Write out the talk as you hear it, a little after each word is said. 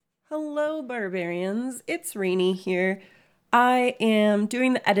Hello, barbarians. It's Rainy here. I am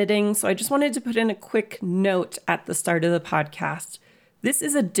doing the editing, so I just wanted to put in a quick note at the start of the podcast. This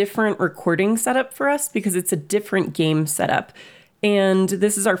is a different recording setup for us because it's a different game setup, and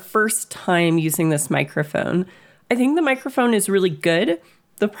this is our first time using this microphone. I think the microphone is really good.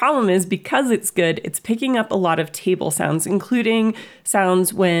 The problem is because it's good, it's picking up a lot of table sounds, including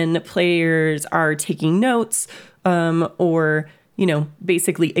sounds when players are taking notes or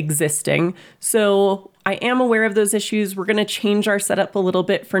basically existing. So I am aware of those issues. We're going to change our setup a little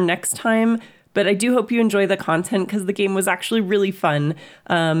bit for next time, but I do hope you enjoy the content because the game was actually really fun.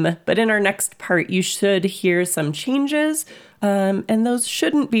 But in our next part, you should hear some changes, and those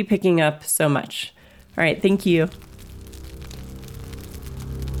shouldn't be picking up so much. All right, thank you.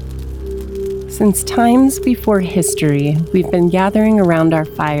 Since times before history, we've been gathering around our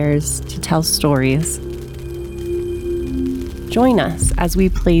fires to tell stories. Join us as we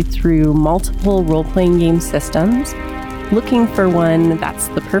play through multiple role-playing game systems, looking for one that's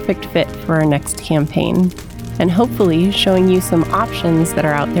the perfect fit for our next campaign, and hopefully showing you some options that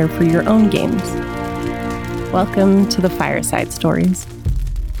are out there for your own games. Welcome to the Fireside Stories.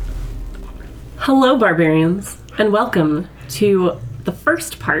 Hello, barbarians, and welcome to the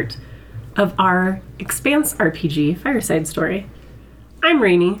first part of our Expanse RPG Fireside Story. I'm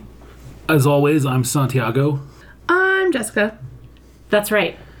Rainy. As always, I'm Santiago. I'm Jessica. That's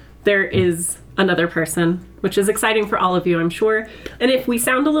right. There is another person, which is exciting for all of you, I'm sure. And if we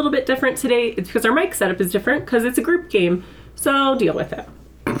sound a little bit different today, it's because our mic setup is different because it's a group game. So deal with it.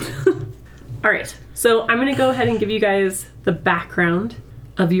 All right. So I'm going to go ahead and give you guys the background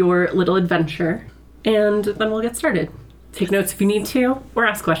of your little adventure, and then we'll get started. Take notes if you need to, or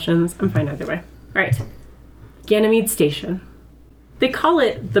ask questions. I'm fine either way. All right. Ganymede Station. They call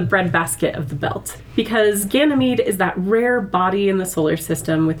it the breadbasket of the belt because Ganymede is that rare body in the solar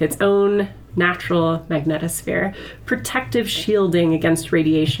system with its own natural magnetosphere, protective shielding against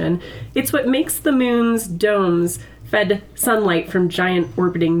radiation. It's what makes the moon's domes, fed sunlight from giant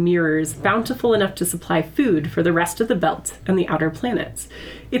orbiting mirrors, bountiful enough to supply food for the rest of the belt and the outer planets.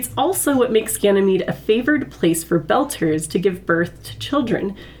 It's also what makes Ganymede a favored place for belters to give birth to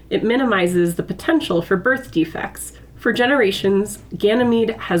children. It minimizes the potential for birth defects. For generations,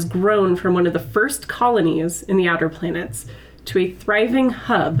 Ganymede has grown from one of the first colonies in the outer planets to a thriving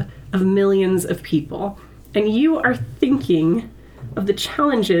hub of millions of people. And you are thinking of the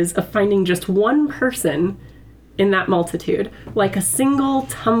challenges of finding just one person in that multitude, like a single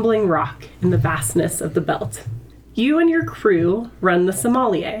tumbling rock in the vastness of the belt. You and your crew run the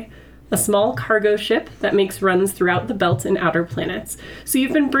Sommelier, a small cargo ship that makes runs throughout the belt and outer planets. So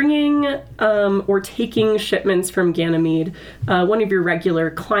you've been bringing or taking shipments from Ganymede. One of your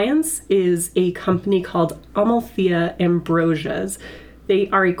regular clients is a company called Amalthea Ambrosias. They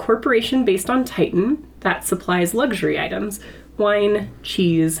are a corporation based on Titan that supplies luxury items, wine,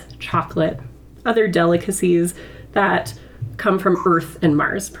 cheese, chocolate, other delicacies that come from Earth and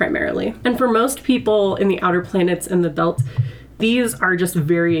Mars primarily. And for most people in the outer planets and the belt, these are just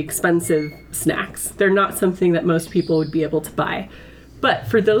very expensive snacks. They're not something that most people would be able to buy. But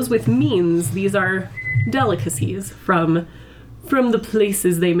for those with means, these are delicacies from the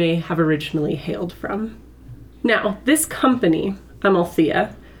places they may have originally hailed from. Now, this company,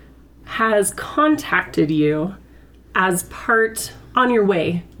 Amalthea, has contacted you as part on your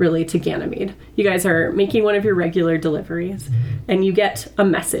way, really, to Ganymede. You guys are making one of your regular deliveries, and you get a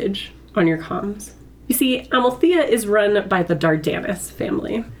message on your comms. You see, Amalthea is run by the Dardanus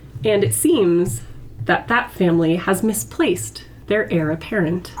family, and it seems that that family has misplaced their heir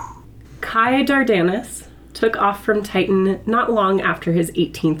apparent. Kai Dardanus took off from Titan not long after his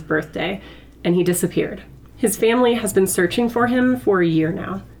 18th birthday, and he disappeared. His family has been searching for him for a year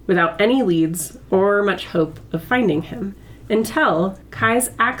now, without any leads or much hope of finding him, until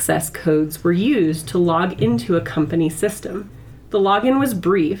Kai's access codes were used to log into a company system. The login was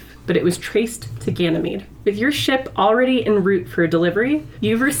brief, but it was traced to Ganymede. With your ship already en route for delivery,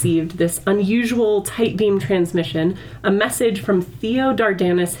 you've received this unusual tight beam transmission, a message from Theo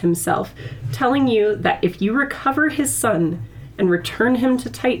Dardanus himself, telling you that if you recover his son and return him to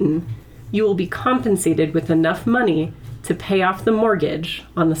Titan, you will be compensated with enough money to pay off the mortgage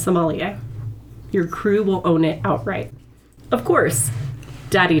on the Sommelier. Your crew will own it outright. Of course,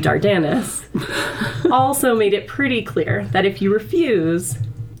 Daddy Dardanus also made it pretty clear that if you refuse,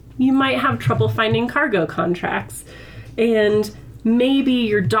 you might have trouble finding cargo contracts, and maybe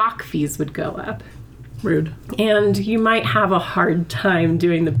your dock fees would go up. Rude. And you might have a hard time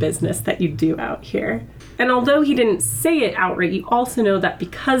doing the business that you do out here. And although he didn't say it outright, you also know that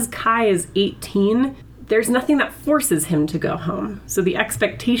because Kai is 18, there's nothing that forces him to go home. So the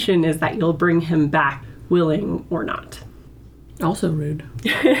expectation is that you'll bring him back willing or not. Also rude.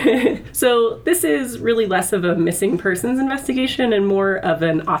 So this is really less of a missing persons investigation and more of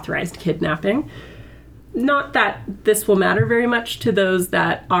an authorized kidnapping. Not that this will matter very much to those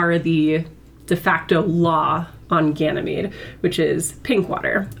that are the de facto law on Ganymede, which is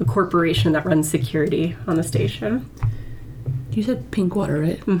Pinkwater, a corporation that runs security on the station. You said Pinkwater,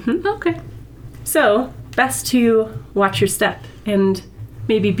 right? Mm-hmm. Okay. So, best to watch your step and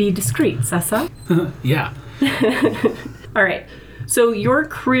maybe be discreet, Sessa. Yeah. All right. So your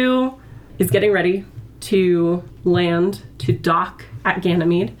crew is getting ready to land, to dock at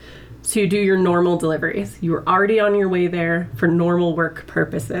Ganymede, to do your normal deliveries. You are already on your way there for normal work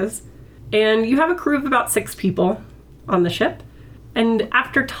purposes. And you have a crew of about 6 people on the ship. And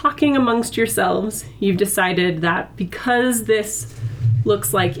after talking amongst yourselves, you've decided that because this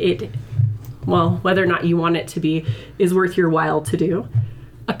looks like it, well, whether or not you want it to be, is worth your while to do,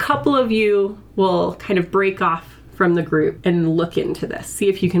 a couple of you will kind of break off from the group and look into this, see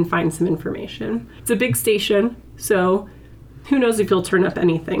if you can find some information. It's a big station, so who knows if you'll turn up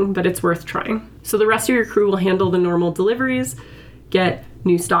anything, but it's worth trying. So the rest of your crew will handle the normal deliveries, get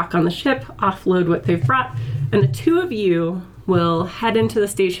new stock on the ship, offload what they've brought, and the 2 of you will head into the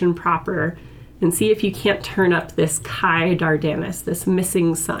station proper and see if you can't turn up this Kai Dardanus, this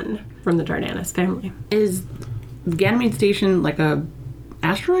missing son from the Dardanus family. Is Ganymede Station like a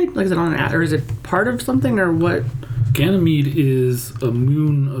asteroid? Like, is it on an or is it part of something, or what? Ganymede is a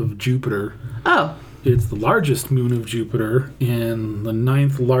moon of Jupiter. Oh. It's the largest moon of Jupiter and the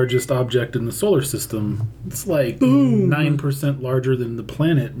 9th largest object in the solar system. It's like 9% larger than the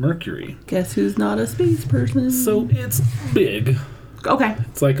planet Mercury. Guess who's not a space person? So it's big. Okay.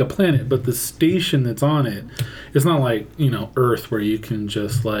 It's like a planet, but the station that's on it, it's not like, Earth where you can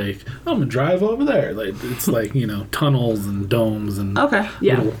just like, I'm gonna drive over there. Like it's like, tunnels and domes and Okay.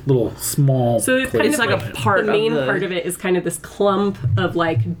 Yeah. little small. So it's kind It's of like a part the main of the... part of it is kind of this clump of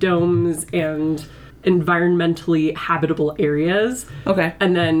like domes and environmentally habitable areas. Okay.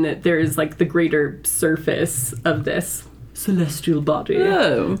 And then there's like the greater surface of this celestial body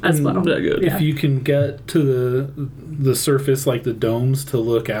Oh. as well. Very good. Yeah. If you can get to the surface, like the domes, to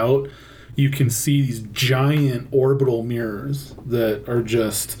look out, you can see these giant orbital mirrors that are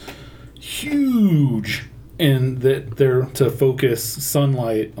just huge, and that they're to focus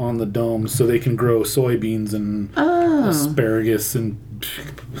sunlight on the domes so they can grow soybeans and asparagus and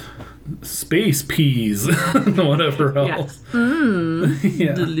space peas and whatever else.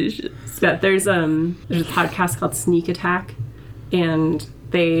 Yeah. Delicious. Yeah, there's a podcast called Sneak Attack, and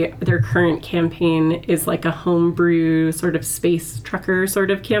their current campaign is like a homebrew sort of space trucker sort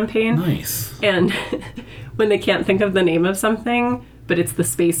of campaign. Nice. And when they can't think of the name of something, but it's the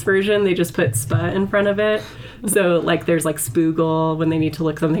space version, they just put SPA in front of it. So like there's like Spoogle when they need to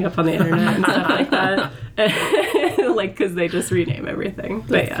look something up on the internet and stuff like that. Like, because they just rename everything.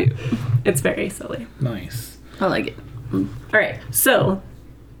 But yeah, cute. it's very silly. Nice. I like it. All right, so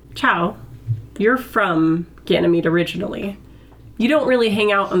Chow, you're from Ganymede originally. You don't really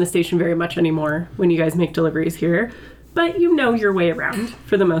hang out on the station very much anymore when you guys make deliveries here, but you know your way around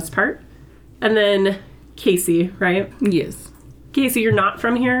for the most part. And then Casey, right? Yes. Casey, you're not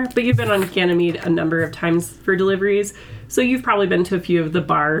from here, but you've been on Ganymede a number of times for deliveries, so you've probably been to a few of the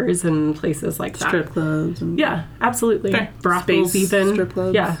bars and places like that. Strip clubs. And... Yeah, absolutely. Okay. Brothels Space even. strip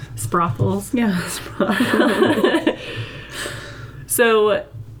clubs. Yeah, sprothels. Yeah. So,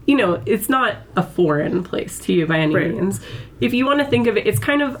 it's not a foreign place to you by any means. If you want to think of it, it's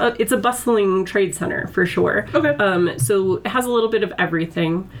kind of it's a bustling trade center for sure. Okay. So it has a little bit of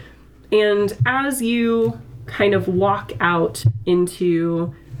everything. And as you kind of walk out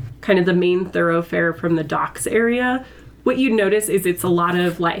into kind of the main thoroughfare from the docks area, what you notice is it's a lot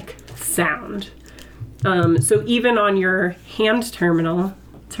of like sound. So even on your hand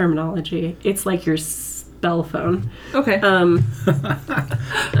terminology, it's like your spell phone. Okay.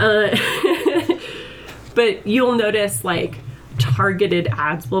 But you'll notice like targeted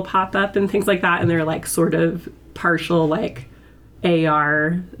ads will pop up and things like that, and they're like sort of partial like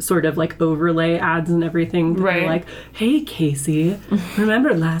AR sort of like overlay ads and everything. They're Right. like, hey Casey,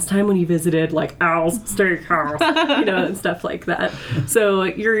 remember last time when you visited like Al's Steakhouse, and stuff like that. So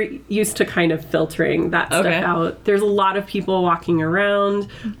you're used to kind of filtering that stuff out. There's a lot of people walking around,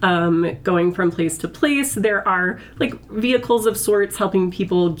 going from place to place. There are like vehicles of sorts helping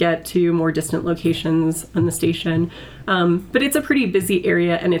people get to more distant locations on the station. But it's a pretty busy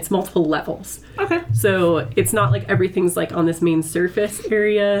area and it's multiple levels. Okay. So it's not like everything's like on this main surface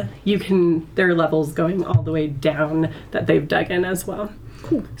area. There are levels going all the way down that they've dug in as well.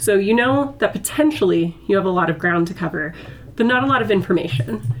 Cool. So you know that potentially you have a lot of ground to cover, but not a lot of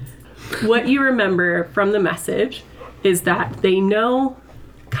information. What you remember from the message is that they know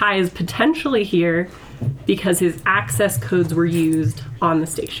Kai is potentially here because his access codes were used on the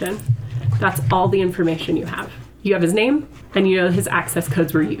station. That's all the information you have. You have his name, and you know his access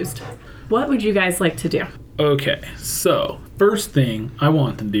codes were used. What would you guys like to do? Okay, so first thing I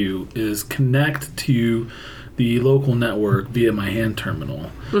want to do is connect to the local network via my hand terminal.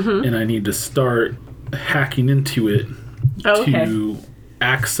 And I need to start hacking into it to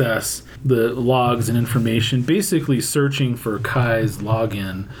access the logs and information, basically searching for Kai's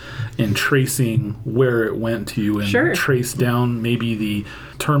login and tracing where it went to and trace down maybe the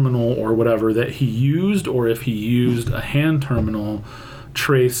terminal or whatever that he used, or if he used a hand terminal,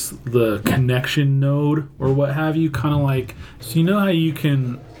 trace the connection node or what have you. Kind of like, so you know how you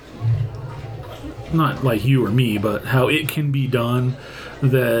can, not like you or me, but how it can be done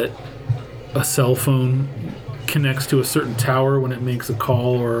that a cell phone connects to a certain tower when it makes a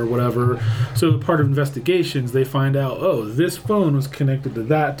call or whatever. So part of investigations, they find out, oh, this phone was connected to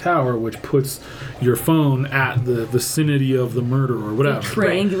that tower, which puts your phone at the vicinity of the murder or whatever.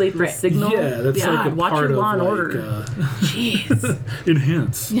 Triangulate the signal. Yeah, that's like a watch part your Law of and like, Order. Jeez.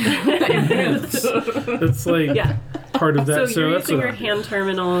 Enhance. That's like part of that. So you're that's using what your I do. hand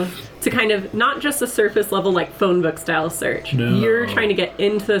terminal to kind of, not just a surface level like phone book style search. No. You're trying to get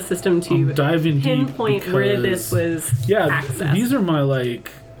into the system to I'm diving deep pinpoint where this was accessed. These are my like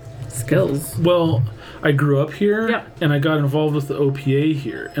Skills. Well, I grew up here, Yep. and I got involved with the OPA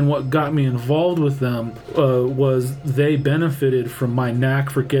here. And what got me involved with them was they benefited from my knack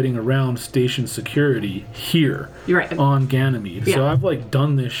for getting around station security here You're right. on Ganymede. So Yeah. I've like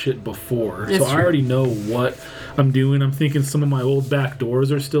done this shit before. It's so I true. already know what I'm doing. I'm thinking some of my old back doors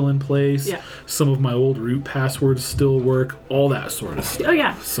are still in place. Yeah. Some of my old root passwords still work. All that sort of stuff. Oh,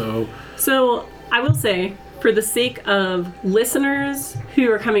 yeah. So I will say, for the sake of listeners who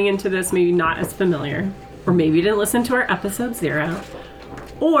are coming into this maybe not as familiar, or maybe didn't listen to our episode 0,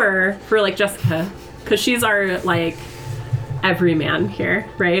 or for like Jessica, because she's our like everyman here,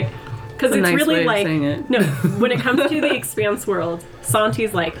 right? Because That's a it's nice really way of like saying it. no, when it comes to the Expanse world,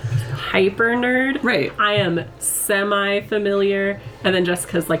 Santi's like hyper nerd. Right. I am semi familiar, and then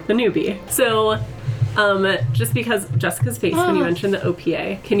Jessica's like the newbie. So. Just because Jessica's face when you mentioned the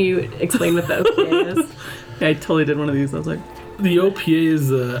OPA, can you explain what the OPA is? Yeah, I totally did one of these. I was like, the OPA is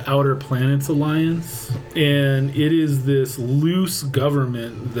the Outer Planets Alliance, and it is this loose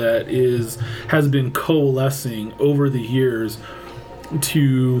government that has been coalescing over the years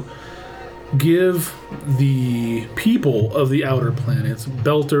to give the people of the outer planets,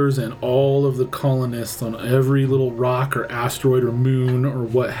 Belters and all of the colonists on every little rock or asteroid or moon or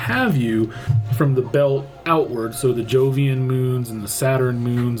what have you, from the belt outward, so the Jovian moons and the Saturn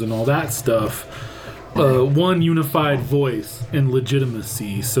moons and all that stuff, one unified voice and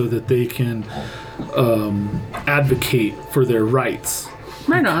legitimacy so that they can advocate for their rights.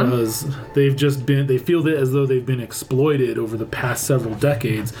 right on. Because they feel that as though they've been exploited over the past several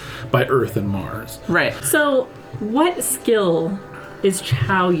decades by Earth and Mars. Right. So, what skill is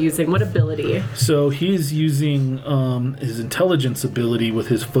Chow using? What ability? So he's using his intelligence ability with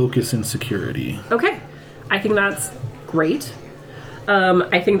his focus and security. Okay, I think that's great.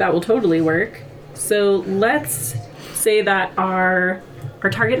 I think that will totally work. So let's say that our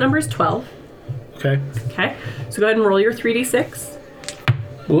target number is 12. Okay. Okay, so go ahead and roll your 3d6.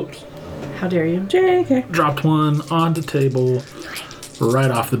 Whoops. How dare you? JK. Dropped one on the table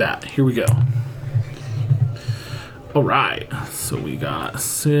right off the bat. Here we go. All right. So we got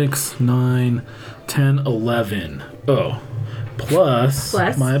 6, 9, 10, 11. Oh. Plus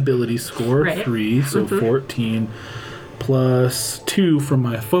my ability score, Right. 3, so 14. Plus 2 from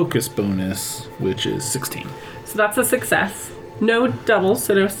my focus bonus, which is 16. So that's a success. No doubles,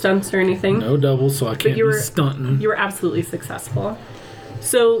 so no stunts or anything. No doubles, so I can't you be were- stunting. You were absolutely successful.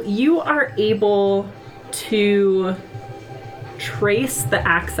 So you are able to trace the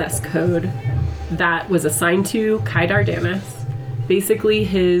access code that was assigned to Kai Dardanis. Basically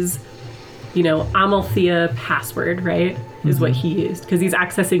his, Amalthea password, right? Is what he used. Because he's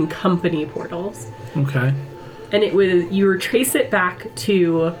accessing company portals. Okay. And you trace it back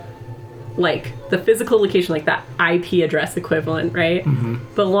to like the physical location, like that IP address equivalent, right?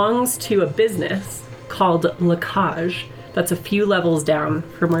 Belongs to a business called Lacage. That's a few levels down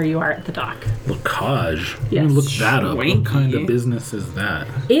from where you are at the dock. Lacage. Let Yes. me look that up. Swanky. What kind of business is that?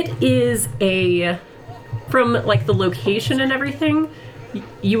 It is from like the location and everything,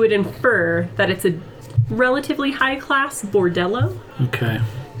 you would infer that it's a relatively high class bordello Okay.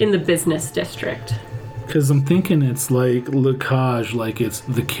 in the business district. Because I'm thinking it's like Le Cage, like it's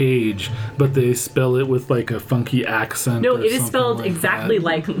the cage, but they spell it with like a funky accent. No, or it is something spelled like exactly that.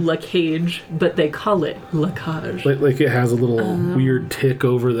 like Le Cage, but they call it Le Cage. Like it has a little weird tick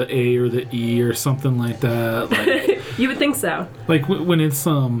over the A or the E or something like that. Like, You would think so. like when it's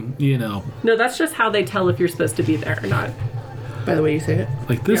No, that's just how they tell if you're supposed to be there or not. By the way you say it.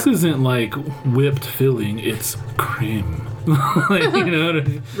 like this isn't like whipped filling, it's cream. Like, you know what I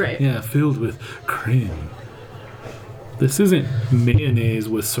mean? Right. Yeah, filled with cream. This isn't mayonnaise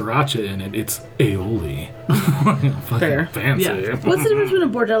with sriracha in it, it's aioli. Fucking Fair. fancy. Yeah. What's the difference between a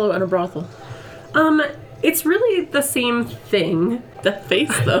bordello and a brothel? It's really the same thing. The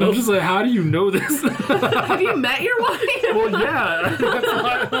face, I'm though. just like, how do you know this? Have you met your wife? Well, yeah. That's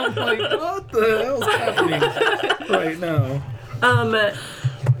why I'm like, what the hell's happening right now?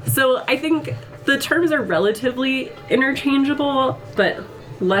 So I think the terms are relatively interchangeable, but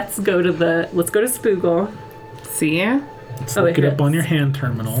let's go to Spoogle. See ya? Let's Oh, look it it up is. on your hand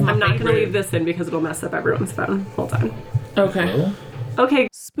terminal. I'm not going to favorite. leave this in because it'll mess up everyone's phone. Hold on. Okay. Okay,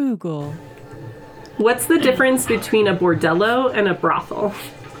 Spoogle. what's the difference between a bordello and a brothel?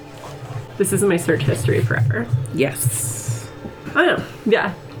 This is in my search history forever. Yes. Oh, no.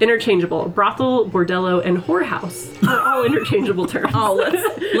 Yeah, interchangeable. Brothel, bordello, and whorehouse are all interchangeable terms. Oh,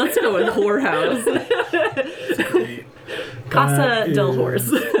 let's go with whorehouse. Casa That del is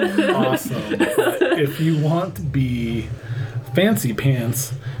Horse. Awesome. If you want to be fancy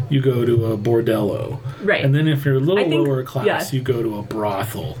pants, you go to a bordello. Right. And then if you're a little I think- lower class, yeah. you go to a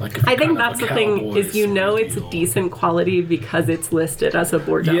brothel. Like if I you're think kind of that's a the thing cowboy is you know sort of it's deal. decent quality because it's listed as a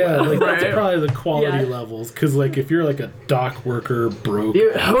bordello. Yeah, like that's Right. probably the quality Yeah. levels. Because like if you're like a dock worker broke,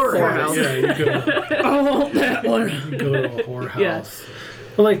 Whorehouse. yeah, you go. Oh, that one. Go to a whorehouse. Yeah.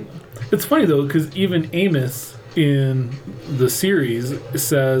 But like, it's funny though, because even Amos in the series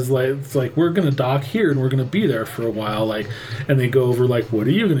says like, it's like we're gonna dock here and we're gonna be there for a while, like, and they go over like, what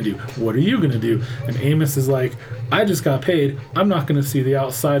are you gonna do? What are you gonna do? And Amos is like, I just got paid. I'm not gonna see the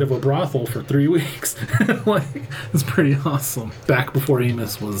outside of a brothel for 3 weeks. Like, it's pretty awesome. Back before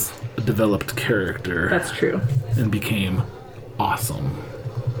Amos was a developed character That's true. and became awesome.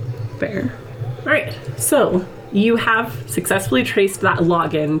 Fair. All right. So you have successfully traced that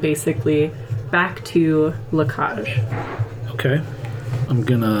login basically back to Le Cage. Okay. I'm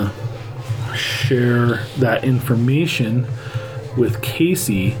gonna share that information with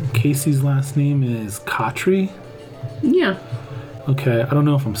Casey. Casey's last name is Kotri. Yeah. Okay, I don't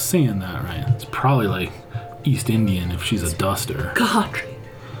know if I'm saying that right. It's probably like East Indian if she's a duster. God.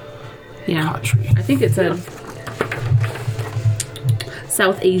 Yeah. Kotri. I think it said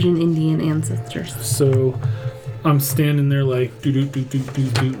South Asian Indian ancestors. So I'm standing there like do do do do do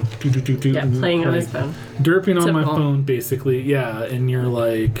do do do do do. Yeah, playing on his phone. Derping on my Typical. phone, basically. Yeah, and you're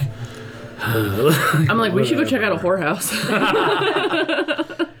like. I'm like, we should go check out a whorehouse.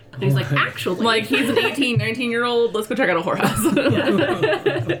 And he's like, actually. Like, he's an 18, 19-year-old. Let's go check out a whorehouse.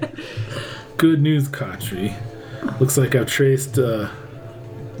 Good news, Kotri. Looks like I've traced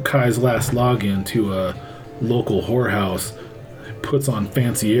Kai's last login to a local whorehouse. Puts on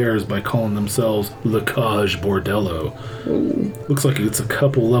fancy airs by calling themselves Le Cage Bordello. Looks like it's a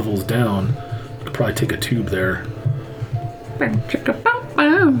couple levels down. Could probably take a tube there. Yep.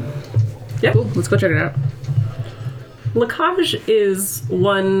 Cool. Let's go check it out. Le Cage is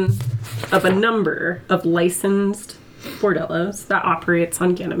one of a number of licensed bordellos that operates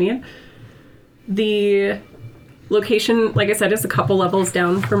on Ganymede. The location, like I said, is a couple levels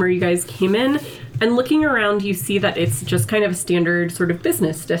down from where you guys came in. And looking around, you see that it's just kind of a standard sort of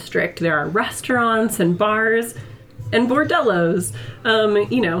business district. There are restaurants and bars and bordellos.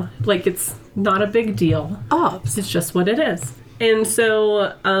 You know, like it's not a big deal. It's just what it is. And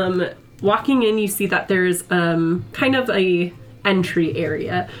so, walking in, you see that there's kind of a entry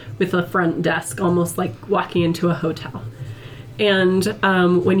area with a front desk, almost like walking into a hotel. And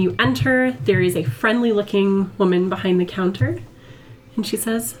when you enter, there is a friendly-looking woman behind the counter, and she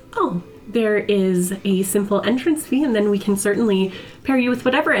says, "Oh, there is a simple entrance fee, and then we can certainly pair you with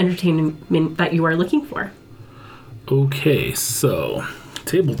whatever entertainment that you are looking for." Okay, so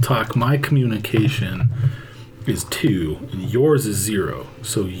table talk, my communication is 2 and yours is 0.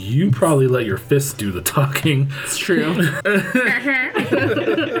 So you probably let your fists do the talking. It's true.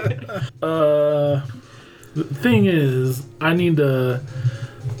 The thing is, I need to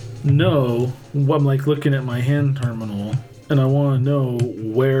know what I'm like looking at my hand terminal, and I want to know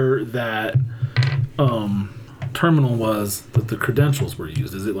where that terminal was that the credentials were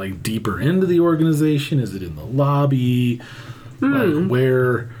used. Is it like deeper into the organization? Is it in the lobby? Like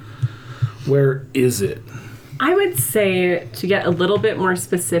where is it? I would say to get a little bit more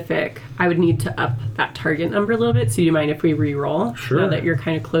specific, I would need to up that target number a little bit. So do you mind if we re-roll? Sure. Now that you're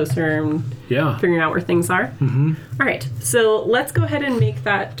kind of closer and Yeah. figuring out where things are? Mm-hmm. All right. So let's go ahead and make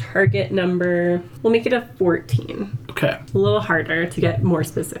that target number, we'll make it a 14. Okay. A little harder to get more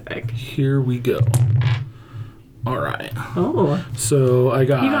specific. Here we go. All right. Oh, So I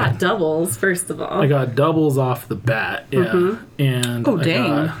got... you got doubles, first of all. I got doubles off the bat, yeah. And Oh, I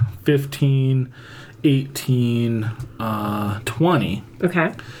dang. got 15, 18, 20,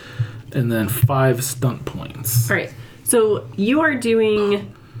 Okay. and then 5 stunt points. All right. So you are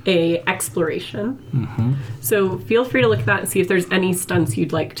doing a exploration. Mm-hmm. So feel free to look at that and see if there's any stunts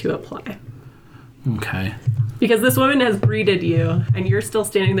you'd like to apply. Okay. Because this woman has greeted you, and you're still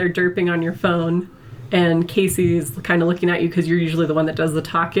standing there derping on your phone, and Casey's kind of looking at you because you're usually the one that does the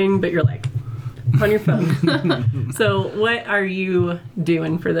talking, but you're like on your phone. So what are you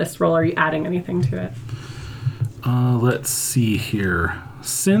doing for this role? Are you adding anything to it? Let's see here.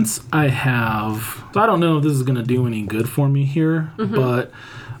 Since I have... I don't know if this is going to do any good for me here, but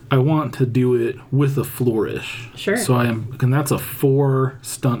I want to do it with a flourish. Sure. So and that's a 4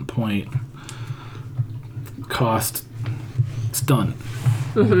 stunt point cost stunt.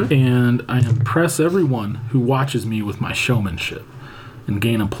 And I impress everyone who watches me with my showmanship and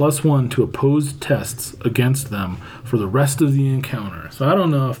gain a +1 to opposed tests against them for the rest of the encounter. So I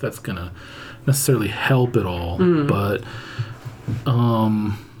don't know if that's going to necessarily help at all, but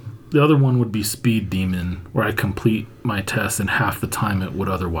the other one would be Speed Demon, where I complete my test in half the time it would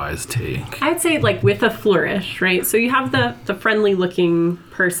otherwise take. I'd say like with a flourish, right? So you have the friendly looking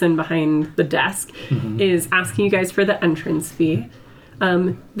person behind the desk is asking you guys for the entrance fee.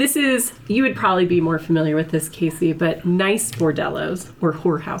 This is, you would probably be more familiar with this, Casey, but nice bordellos, or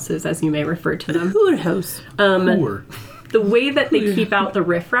whorehouses as you may refer to them. Whorehouse. Or The way that they keep out the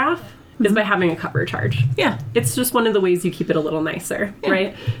riffraff is by having a cover charge. Yeah. It's just one of the ways you keep it a little nicer,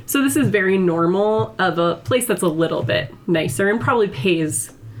 right? So this is very normal of a place that's a little bit nicer and probably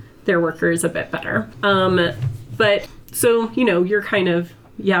pays their workers a bit better. But so, you know, you're kind of,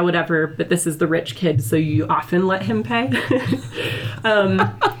 yeah, whatever, but this is the rich kid, so you often let him pay.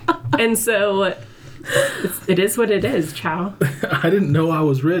 And so it is what it is, Chow. I didn't know I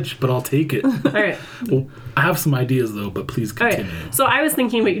was rich, but I'll take it. All right. Well, I have some ideas though, but please All right. continue. So I was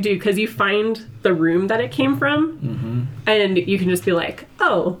thinking what you do, because you find the room that it came from, and you can just be like,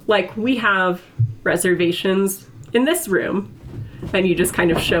 oh, like we have reservations in this room. And you just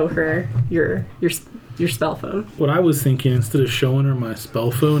kind of show her your spell phone. What I was thinking, instead of showing her my spell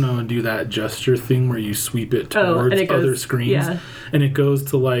phone, I would do that gesture thing where you sweep it towards and it goes- other screens. yeah. And it goes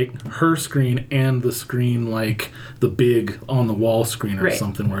to like her screen and the screen, like the big on the wall screen or Right.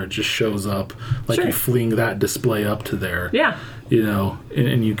 something, where it just shows up. Like Sure. you fling that display up to there. Yeah. You know,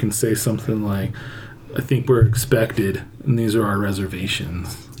 and you can say something like, I think we're expected, and these are our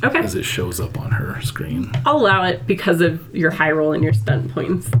reservations. Okay. As it shows up on her screen. I'll allow it because of your high roll and your stunt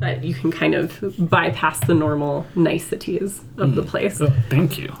points that you can kind of bypass the normal niceties of the place. Oh,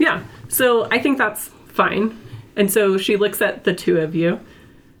 thank you. Yeah. So I think that's fine. And so she looks at the two of you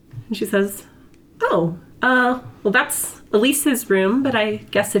and she says, oh, well, that's Elise's room, but I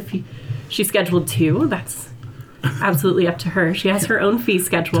guess if she scheduled 2, that's absolutely up to her. She has her own fee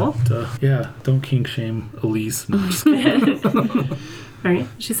schedule. Yeah, don't kink shame Elise. No, just kidding. All right.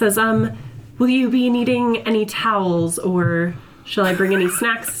 She says, will you be needing any towels or shall I bring any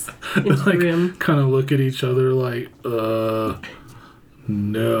snacks into the room? Kind of look at each other like,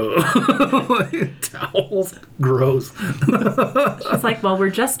 no. Like, towels. Gross. She's like, well, we're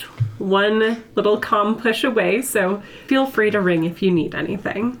just one little calm push away, so feel free to ring if you need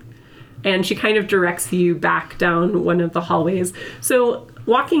anything. And she kind of directs you back down one of the hallways. So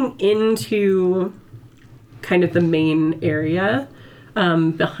walking into kind of the main area,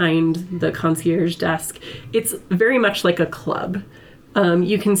 behind the concierge desk, it's very much like a club.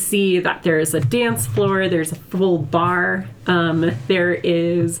 You can see that there is a dance floor, there's a full bar, there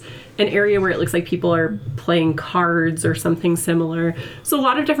is an area where it looks like people are playing cards or something similar. So a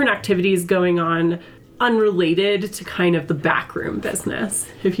lot of different activities going on unrelated to kind of the backroom business,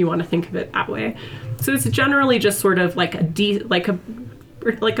 if you want to think of it that way. So it's generally just sort of like a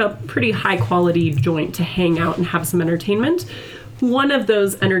pretty high quality joint to hang out and have some entertainment. One of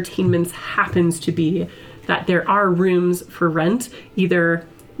those entertainments happens to be that there are rooms for rent, either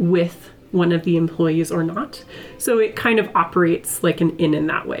with one of the employees or not. So it kind of operates like an inn in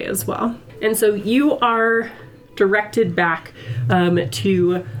that way as well. And so you are directed back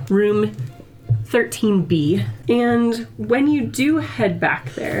to room 13B. And when you do head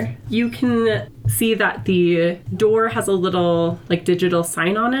back there, you can see that the door has a little like digital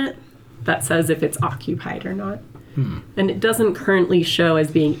sign on it that says if it's occupied or not. And it doesn't currently show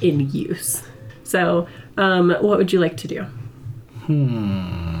as being in use. So, what would you like to do?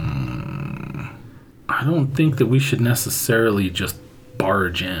 I don't think that we should necessarily just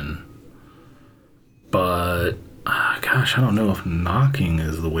barge in. But, gosh, I don't know if knocking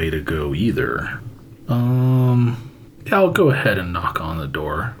is the way to go either. Yeah, I'll go ahead and knock on the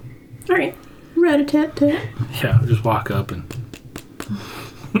door. All right. Rat-a-tat-tat. Yeah, I'll just walk up and...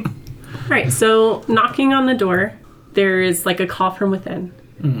 All right, so knocking on the door, there is like a call from within.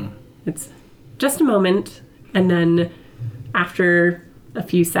 It's just a moment, and then after a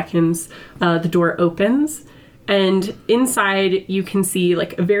few seconds, the door opens, and inside you can see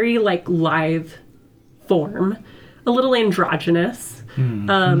like a very like live form, a little androgynous.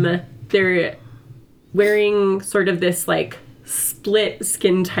 They're wearing sort of this like split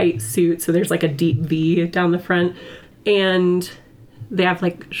skin tight suit, so there's like a deep V down the front, and they have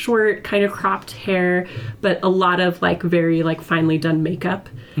like short kind of cropped hair, but a lot of like very like finely done makeup.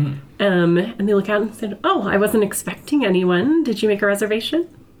 And they look out and said, "Oh, I wasn't expecting anyone. Did you make a reservation?"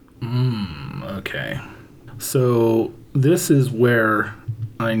 Okay. So this is where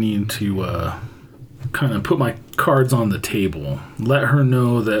I need to kind of put my cards on the table. Let her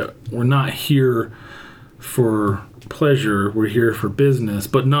know that we're not here for pleasure. We're here for business,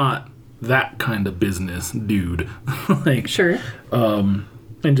 but not that kind of business, dude. Like, Sure.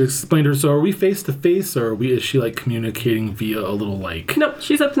 and just explain to her, so are we face to face, or is she like communicating via a little like... Nope,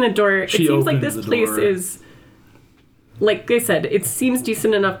 she's opened the door. It seems like this opens the place door. is, like I said, it seems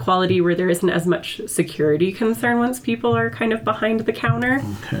decent enough quality where there isn't as much security concern once people are kind of behind the counter.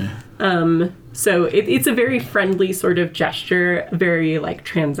 Okay. So it's a very friendly sort of gesture, very like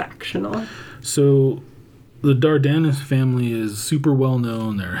transactional. So the Dardanus family is super well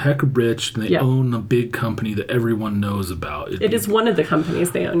known. They're heck rich. And they Yeah. own a big company that everyone knows about. It is one of the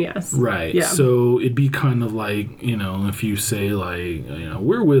companies they own, yes. Right. Yeah. So it'd be kind of like, if you say like,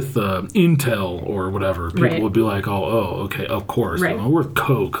 we're with Intel or whatever, people Right. would be like, oh, okay, of course. Right. We're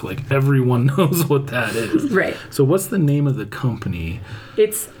Coke. Like everyone knows what that is. Right. So what's the name of the company?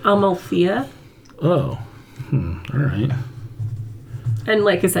 It's Amalthea. Oh. All right. And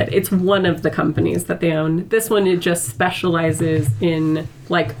like I said, it's one of the companies that they own. This one, it just specializes in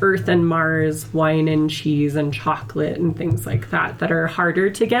like Earth and Mars, wine and cheese and chocolate and things like that are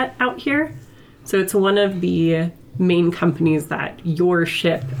harder to get out here. So it's one of the main companies that your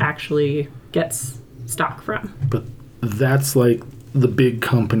ship actually gets stock from. But that's like the big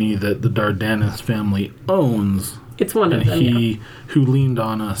company that the Dardanus family owns. It's one of And them, yeah. he who leaned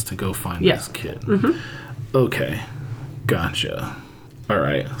on us to go find Yeah. this kid. Okay. Gotcha. All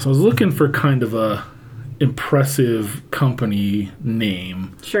right. So I was looking for kind of a impressive company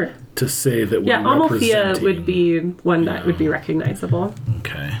name Sure. to say that we're Yeah, Amalthea representing. would be one that would be recognizable.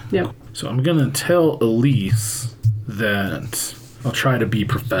 Okay. Yep. So I'm going to tell Elise that I'll try to be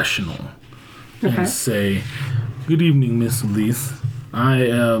professional Okay. and say, "Good evening, Miss Elise. I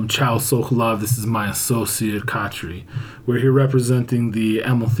am Chow Sokolov. This is my associate, Katri. We're here representing the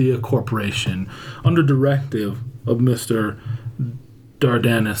Amalthea Corporation under directive of Mr.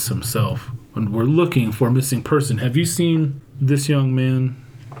 Dardanus himself. And we're looking for a missing person. Have you seen this young man?"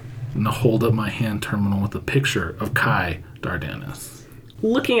 And I'll hold up my hand terminal with a picture of Kai Dardanus.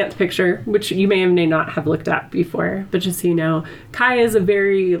 Looking at the picture, which you may or may not have looked at before, but just so you know, Kai is a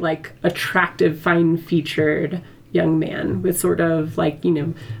very like attractive, fine-featured young man with sort of like,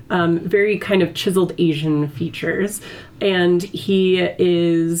 very kind of chiseled Asian features. And he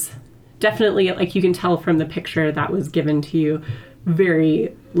is definitely, like you can tell from the picture that was given to you,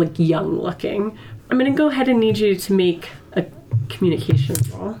 very like young looking. I'm going to go ahead and need you to make a communication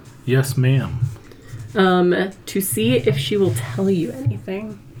roll. Yes, ma'am. To see if she will tell you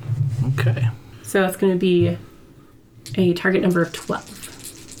anything. Okay. So that's going to be a target number of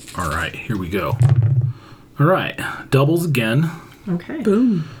 12. All right, here we go. All right, doubles again. Okay.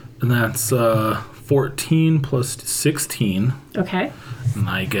 Boom. And that's 14 plus 16. Okay. And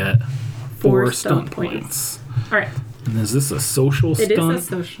I get 4 stunt points. All right. And is this a social It stunt? is a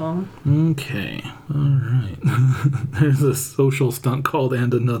social. Okay. All right. There's a social stunt called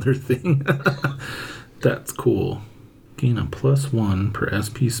And Another Thing. That's cool. Gain a +1 per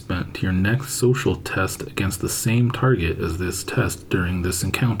SP spent to your next social test against the same target as this test during this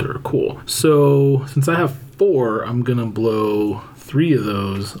encounter. Cool. So, since I have 4, I'm going to blow 3 of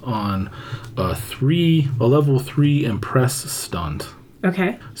those on a level 3 impress stunt.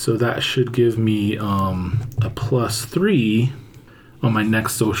 Okay. So that should give me a +3 on my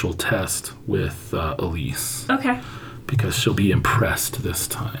next social test with Elise. Okay. Because she'll be impressed this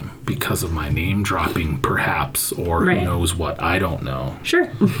time because of my name dropping, perhaps, or Right. who knows what. I don't know. Sure.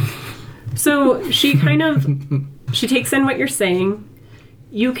 So she kind of, she takes in what you're saying.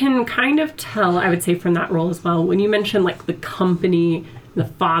 You can kind of tell, I would say, from that role as well. When you mention like the company, the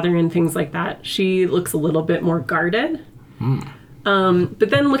father and things like that, she looks a little bit more guarded. But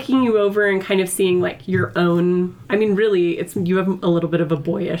then looking you over and kind of seeing like your own, I mean, really, you have a little bit of a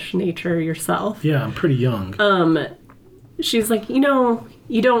boyish nature yourself. Yeah, I'm pretty young. She's like, you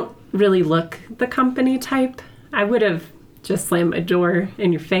don't really look the company type. I would have just slammed my door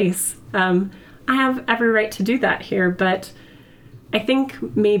in your face. I have every right to do that here, but I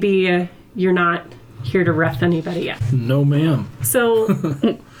think maybe you're not here to rough anybody up. No, ma'am. So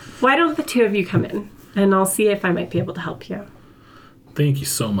why don't the two of you come in, and I'll see if I might be able to help you. Thank you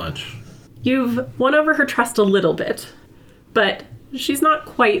so much. You've won over her trust a little bit, but she's not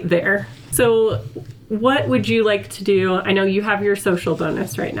quite there. So what would you like to do? I know you have your social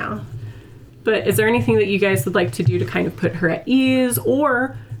bonus right now, but is there anything that you guys would like to do to kind of put her at ease,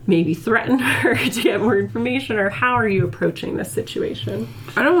 or maybe threaten her to get more information, or how are you approaching this situation?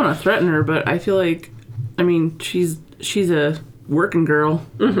 I don't want to threaten her, but I feel like, I mean, she's a working girl,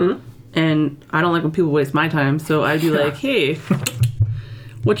 and I don't like when people waste my time, so I'd be like, hey,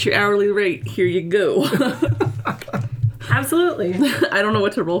 what's your hourly rate? Here you go. Absolutely. I don't know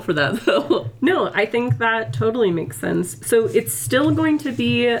what to roll for that, though. No, I think that totally makes sense. So it's still going to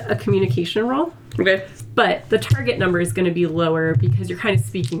be a communication roll. Okay. But the target number is going to be lower because you're kind of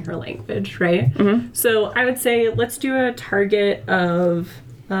speaking her language, right? So I would say let's do a target of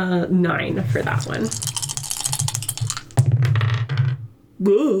 9 for that one.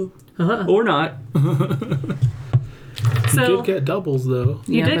 Or not. So You did get doubles, though.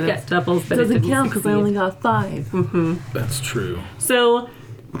 you Yeah, did but get doubles, but It doesn't didn't count because I succeed. only got 5. That's true. So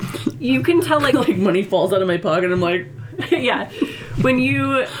you can tell, like, Like money falls out of my pocket. I'm like, yeah, when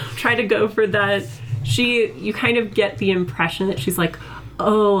you try to go for that, you kind of get the impression that she's like,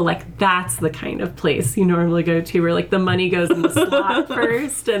 oh, like that's the kind of place you normally go to where like the money goes in the slot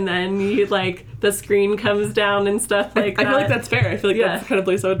first and then you like the screen comes down and stuff like that. I feel like that's fair. I feel like Yeah. that's the kind of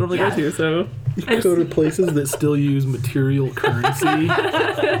place I would normally Yeah. go to. So You go to places that still use material currency.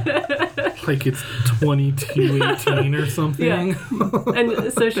 Like it's 2218 or something. Yeah.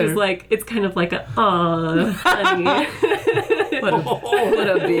 And so she's Fair. like, it's kind of like aw, honey. what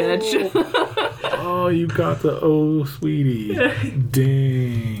a bitch. Oh, you got the sweetie.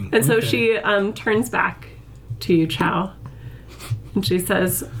 Dang. And so Okay. she turns back to you, Chow, and she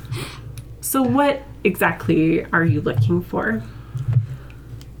says, so what exactly are you looking for?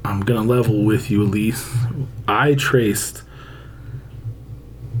 I'm gonna level with you, Elise. I traced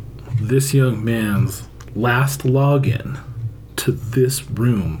this young man's last login to this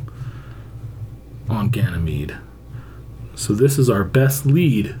room on Ganymede. So this is our best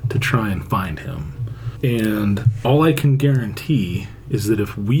lead to try and find him. And all I can guarantee is that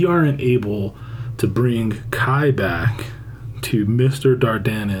if we aren't able to bring Kai back to Mr.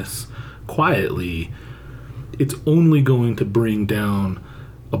 Dardanus quietly, it's only going to bring down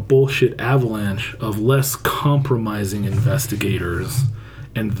a bullshit avalanche of less compromising investigators,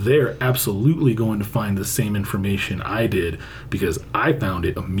 and they're absolutely going to find the same information I did because I found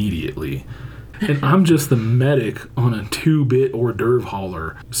it immediately. And I'm just the medic on a 2-bit hors d'oeuvre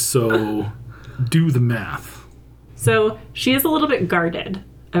hauler, so do the math. So she is a little bit guarded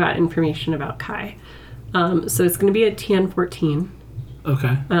about information about Kai. So it's going to be a TN14.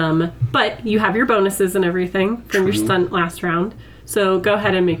 Okay. But you have your bonuses and everything from your stunt last round. So go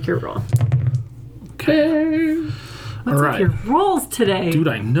ahead and make your roll. Okay. What's All right. with your rolls today? Dude,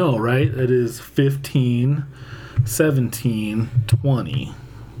 I know, right? That is 15, 17, 20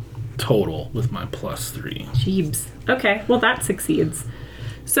 total with my +3. Jeebs. Okay, well that succeeds.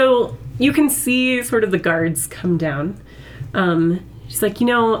 So you can see sort of the guards come down. She's like,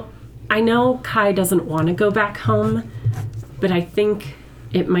 I know Kai doesn't want to go back home, but I think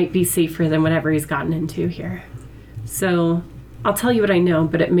it might be safer than whatever he's gotten into here. So I'll tell you what I know,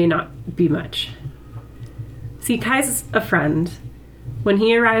 but it may not be much. See, Kai's a friend. When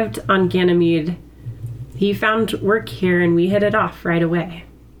he arrived on Ganymede, he found work here and we hit it off right away.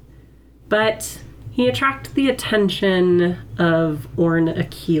 But he attracted the attention of Orn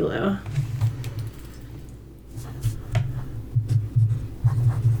Aquilo.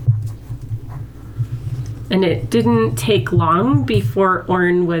 And it didn't take long before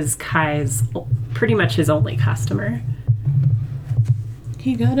Orn was Kai's, pretty much his only customer.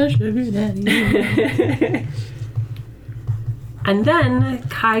 He got a sugar daddy. And then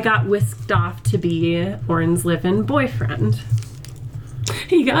Kai got whisked off to be Orn's live-in boyfriend.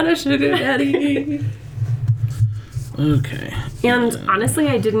 He got a sugar daddy. Okay. And honestly,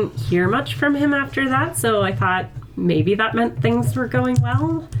 I didn't hear much from him after that, so I thought maybe that meant things were going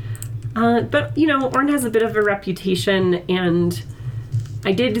well. But, you know, Orn has a bit of a reputation, and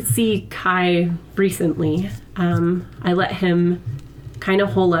I did see Kai recently. I let him kind of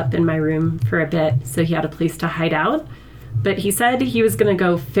hole up in my room for a bit so he had a place to hide out. But he said he was going to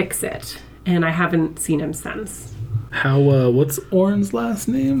go fix it, and I haven't seen him since. What's Orn's last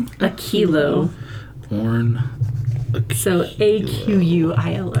name? Aquilo. Orn. So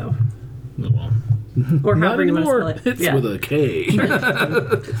Aquilo. Well, Or not however you want to anymore. spell it. It's with a K.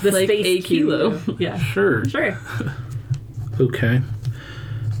 The Like space a kilo. Q. Yeah. Sure. Sure. Okay.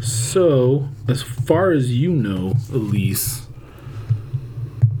 So, as far as you know, Elise,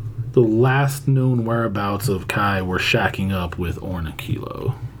 the last known whereabouts of Kai were shacking up with Orn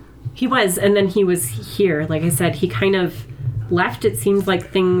Aquilo. He was, and then he was here. Like I said, he kind of left. It seems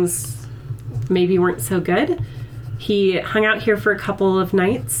like things maybe weren't so good. He hung out here for a couple of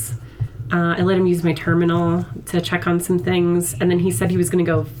nights. I let him use my terminal to check on some things, and then he said he was going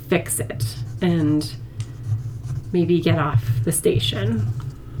to go fix it and maybe get off the station.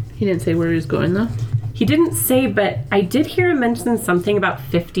 He didn't say where he was going, though? He didn't say, but I did hear him mention something about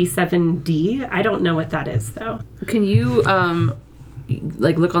 57D. I don't know what that is, though. Can you,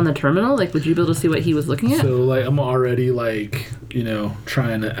 like, look on the terminal? Like, would you be able to see what he was looking at? So, like, I'm already, like, you know,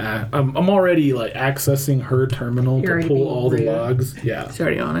 trying to... I'm already, like, accessing her terminal You're to already pull being all the rude. logs. Yeah. He's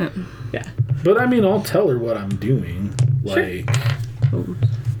already on it. Yeah. But, I mean, I'll tell her what I'm doing. Like,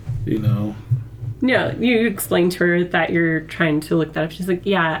 you know... Yeah, you explained to her that you're trying to look that up. She's like,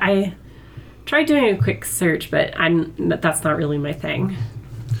 yeah, I tried doing a quick search, but that's not really my thing.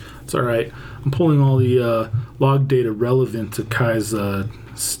 It's all right. I'm pulling all the log data relevant to Kai's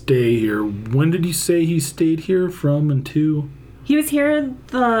stay here. When did you say he stayed here from and to? He was here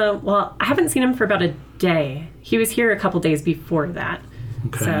I haven't seen him for about a day. He was here a couple days before that.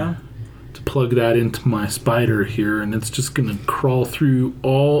 Okay. So, To plug that into my spider here, and it's just going to crawl through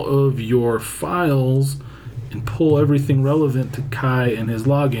all of your files and pull everything relevant to Kai and his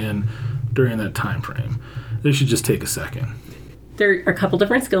login during that time frame. This should just take a second. there are a couple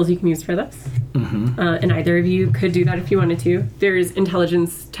different skills you can use for this. Mm-hmm. And either of you could do that if you wanted to. There's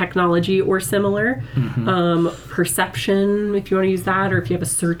intelligence, technology, or similar. Perception, if you want to use that, or if you have a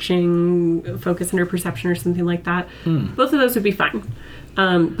searching focus under perception or something like that. Both of those would be fine.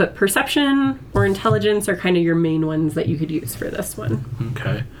 But perception or intelligence are kind of your main ones that you could use for this one.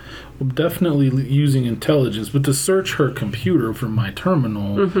 Okay. Well, definitely using intelligence, but to search her computer from my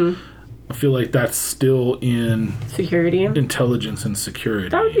terminal, I feel like that's still in Security. intelligence and security.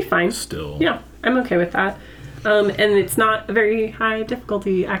 That would be fine. Still. Yeah, I'm okay with that. And it's not a very high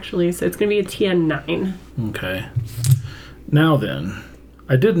difficulty, actually, so it's going to be a TN 9. Okay. Now then,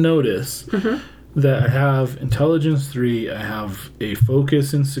 I did notice that I have intelligence 3, I have a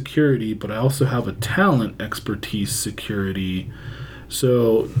focus in security, but I also have a talent expertise security.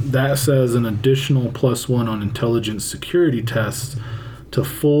 So that says an additional +1 on intelligence security tests to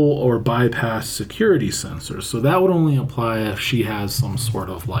full or bypass security sensors. So that would only apply if she has some sort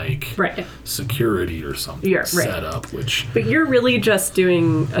of like Right. security or something Yeah, right. set up, which But you're really just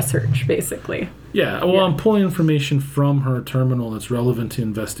doing a search, basically. yeah, well, I'm pulling information from her terminal that's relevant to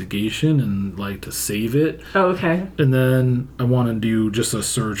investigation and like to save it. Oh, okay. And then I want to do just a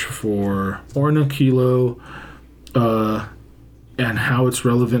search for Orna Kilo and how it's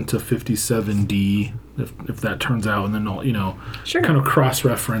relevant to 57D, if that turns out. And then I'll, Sure. kind of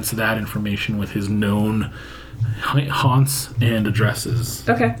cross-reference that information with his known haunts and addresses.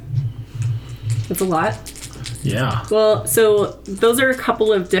 Okay. That's a lot. Yeah. Well, so those are a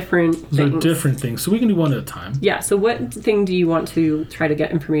couple of different They're things. different things, so we can do one at a time. Yeah, so what thing do you want to try to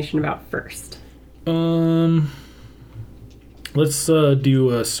get information about first? Let's do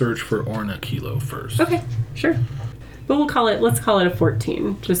a search for Orna Kilo first. Okay, sure. But let's call it a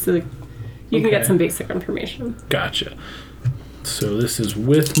 14, just so you can get Okay. some basic information. Gotcha. So this is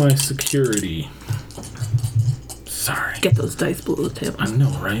with my security. Sorry. Get those dice below the table. I know,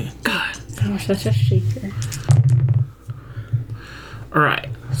 right? God. Oh, such a shaker. All right.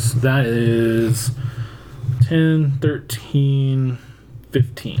 So that is 10, 13,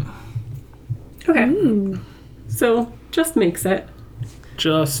 15. Okay. So just makes it.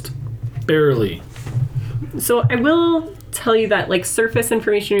 Just barely. So I will tell you that like surface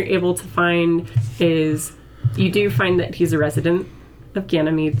information you're able to find is you do find that he's a resident of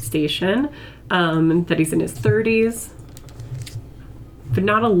Ganymede Station, that he's in his 30s, but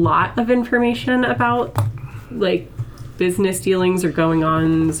not a lot of information about like business dealings or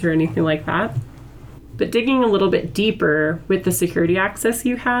going-ons or anything like that. But digging a little bit deeper with the security access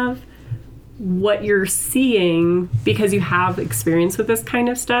you have, what you're seeing, because you have experience with this kind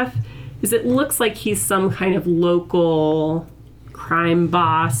of stuff, is it looks like he's some kind of local crime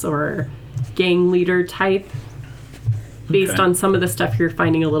boss or gang leader type based Okay. on some of the stuff you're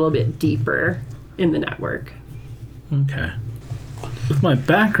finding a little bit deeper in the network. Okay. With my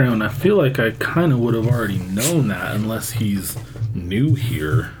background, I feel like I kind of would have already known that unless he's new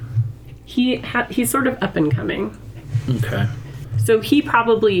here. He's sort of up and coming. Okay. So he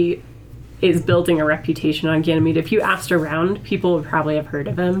probably is building a reputation on Ganymede. If you asked around, people would probably have heard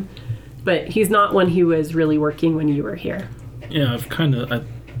of him. But he's not one who was really working when you were here. Yeah,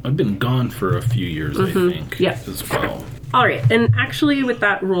 I've been gone for a few years, I think, Yeah. as well. All right, and actually with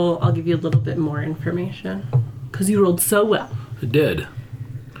that roll, I'll give you a little bit more information. Because you rolled so well. I did.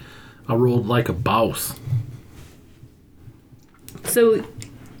 I rolled like a boss. So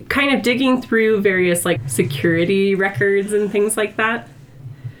kind of digging through various like security records and things like that,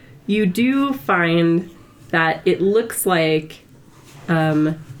 you do find that it looks like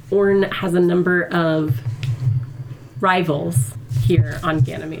Orn has a number of rivals here on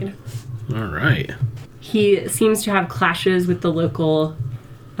Ganymede. All right. He seems to have clashes with the local,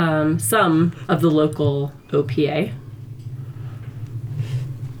 some of the local OPA.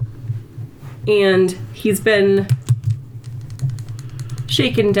 And he's been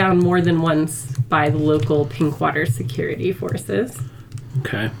shaken down more than once by the local Pinkwater security forces.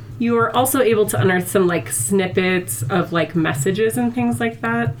 Okay. You are also able to unearth some like snippets of like messages and things like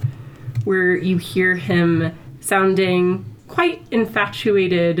that, where you hear him sounding quite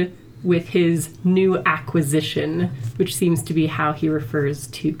infatuated with his new acquisition, which seems to be how he refers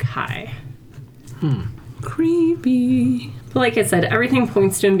to Kai. Creepy. But like I said, everything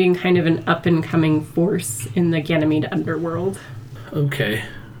points to him being kind of an up-and-coming force in the Ganymede underworld. Okay.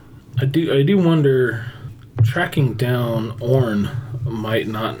 I do wonder, tracking down Orn might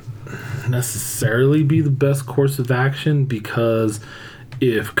not necessarily be the best course of action, because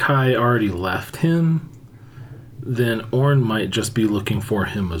if Kai already left him, then Orn might just be looking for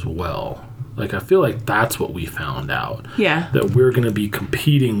him as well. Like, I feel like that's what we found out. Yeah. That we're going to be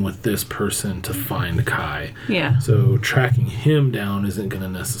competing with this person to find Kai. Yeah. So tracking him down isn't going to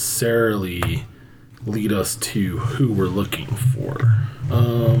necessarily lead us to who we're looking for.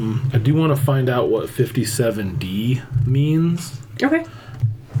 I do want to find out what 57D means. Okay.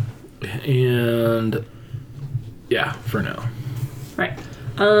 And yeah, for now. Right.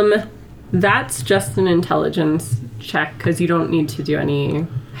 That's just an intelligence check, because you don't need to do any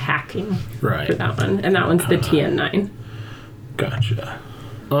hacking Right. for that one. And that one's the TN9. Gotcha.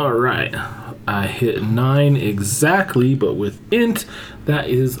 All right. I hit 9 exactly, but with int, that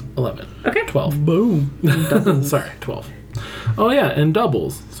is 11. Okay. 12. Boom. Sorry, 12. Oh, yeah, and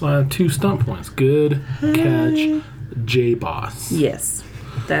doubles. So I have 2 stunt points. Good catch, J-Boss. Yes,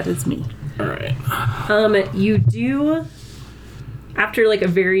 that is me. All right. You do, after like a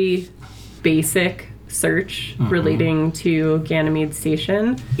very basic search relating to Ganymede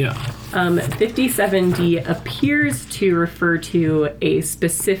Station, Yeah. 57D appears to refer to a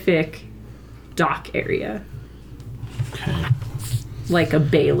specific dock area, Okay. like a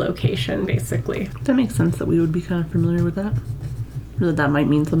bay location, basically. That makes sense that we would be kind of familiar with that. Or that might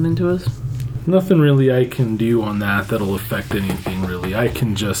mean something to us. Nothing really I can do on that that'll affect anything, really. I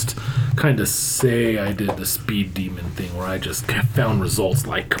can just kind of say I did the speed demon thing where I just found results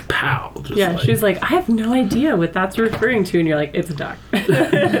like kapow. Just Yeah, like, she's like, I have no idea what that's referring to. And you're like, it's a dock.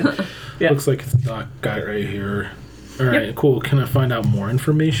 Yeah. looks like it's a doc guy right here. All right, cool. Can I find out more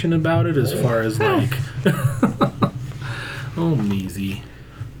information about it as far as like... oh, Measy.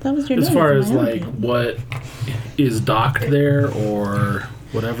 That was your As name, far am as I like right? what is docked there or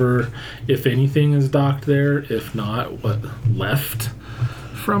whatever, if anything is docked there, if not, what left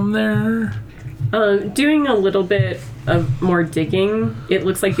from there? Doing a little bit of more digging, it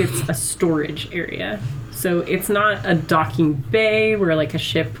looks like it's a storage area. So it's not a docking bay where like a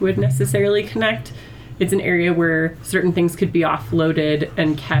ship would necessarily connect. It's an area where certain things could be offloaded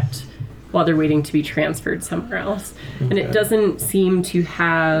and kept while they're waiting to be transferred somewhere else. And it Okay. doesn't seem to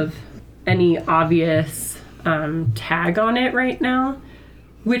have any obvious tag on it right now,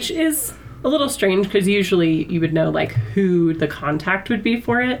 which is a little strange because usually you would know like who the contact would be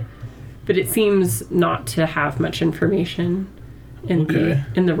for it, but it seems not to have much information in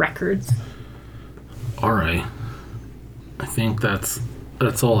the records. All right. I think that's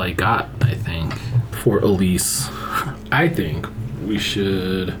all I got, I think, for Elise. I think we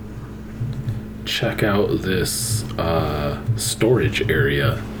should check out this storage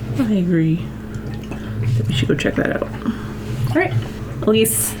area. I agree. That we should go check that out. All right.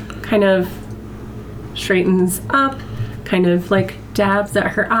 Elise kind of straightens up, kind of like dabs at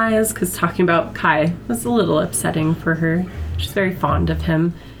her eyes because talking about Kai was a little upsetting for her. She's very fond of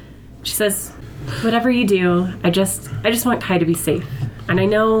him. She says, whatever you do, I just want Kai to be safe. And I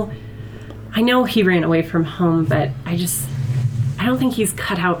know he ran away from home, but I don't think he's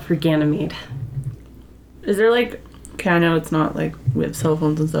cut out for Ganymede. Is there like, okay, I know it's not like we have cell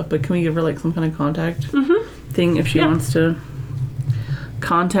phones and stuff, but can we give her like some kind of contact thing if she wants to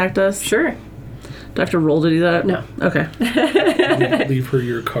contact us? Sure. Do I have to roll to do that? No. Okay. Leave her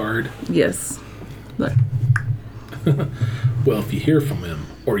your card. Yes. Look, Well, if you hear from him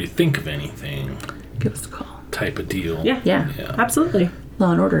or you think of anything, give us a call. type of deal. Yeah. Yeah. Absolutely.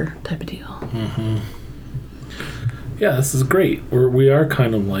 Law and order type of deal. Yeah, this is great. We are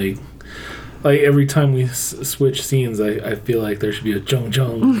kind of like every time we switch scenes, I feel like there should be a jung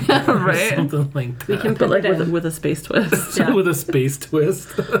jung, Right. something like that. We can But like put it in. with a space twist. Yeah. With a space twist.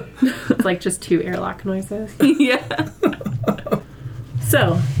 It's like just 2 airlock noises. Yeah.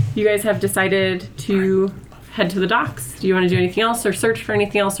 So, you guys have decided to head to the docks. Do you want to do anything else or search for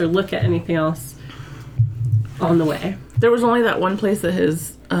anything else or look at anything else on the way? There was only that one place that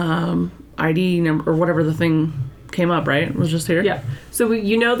his ID number or whatever the thing came up, right? It was just here? Yeah. So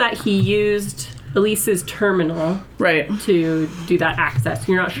you know that he used Elise's terminal Right. to do that access.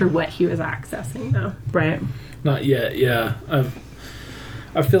 You're not sure what he was accessing, though. Right. Not yet. Yeah,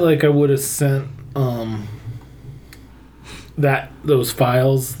 I feel like I would have sent those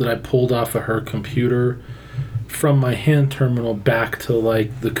files that I pulled off of her computer from my hand terminal back to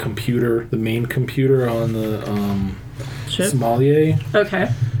like the computer, the main computer on the Ship? Sommelier, Okay.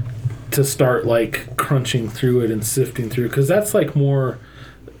 to start like crunching through it and sifting through, because that's like more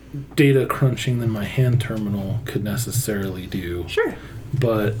data crunching than my hand terminal could necessarily do. Sure.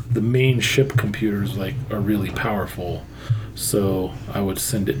 But the main ship computers like are really powerful, so I would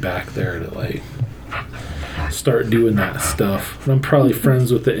send it back there to like start doing that stuff. And I'm probably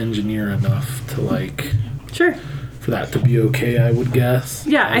friends with the engineer enough to like Sure. for that to be okay, I would guess.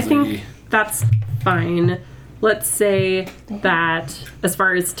 Yeah, I as think that's fine. Let's say that as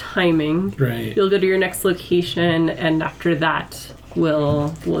far as timing, right. you'll go to your next location, and after that,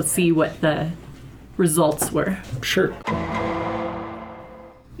 we'll see what the results were. Sure.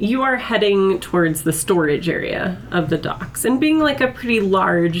 You are heading towards the storage area of the docks, and being like a pretty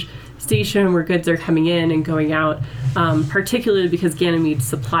large station where goods are coming in and going out, particularly because Ganymede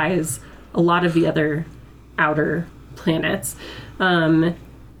supplies a lot of the other outer planets,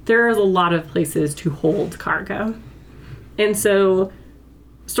 there is a lot of places to hold cargo. And so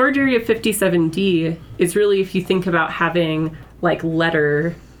storage area 57D is really, if you think about having like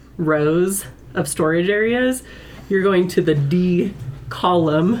letter rows of storage areas, you're going to the D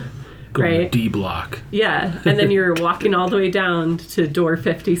column, Going right? to D block. Yeah, and then you're walking all the way down to door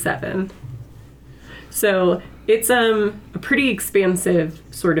 57. So it's a pretty expansive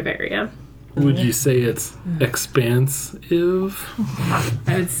sort of area. Would you say it's expansive?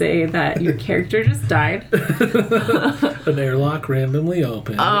 I would say that your character just died. An airlock randomly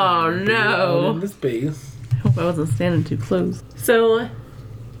opened. Oh, Out no. into space. I hope I wasn't standing too close. So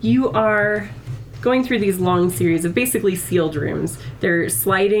you are going through these long series of basically sealed rooms. They're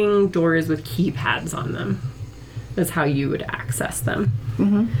sliding doors with keypads on them. That's how you would access them.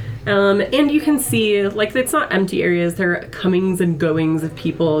 And you can see, like, it's not empty areas. There are comings and goings of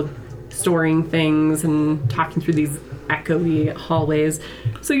people storing things and talking through these echoey hallways.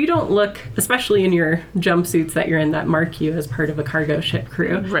 So you don't look, especially in your jumpsuits that you're in that mark you as part of a cargo ship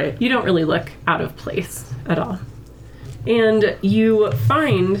crew, Right. you don't really look out of place at all. And you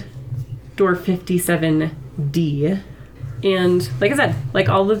find door 57D. And like I said, like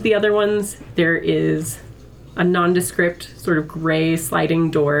all of the other ones, there is a nondescript sort of gray sliding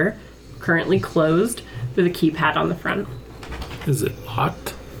door, currently closed, with a keypad on the front. Is it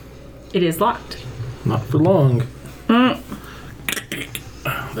locked? It is locked. Not for long.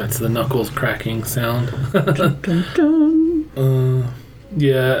 That's the knuckles cracking sound.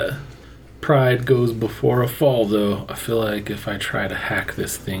 Yeah. Pride goes before a fall, though. I feel like if I try to hack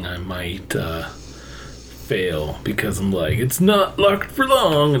this thing, I might fail, because I'm like, it's not locked for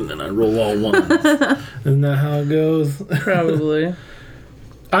long, and then I roll all ones. Isn't that how it goes? Probably.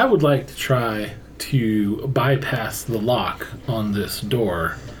 I would like to try to bypass the lock on this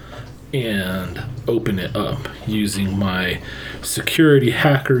door and open it up using my security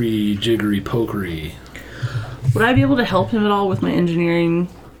hackery jiggery pokery. Would I be able to help him at all with my engineering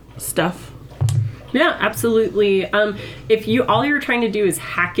stuff? Yeah, absolutely. If you all you're trying to do is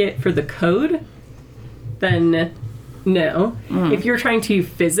hack it for the code, then no. If you're trying to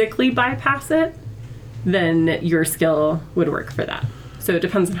physically bypass it, then your skill would work for that. So it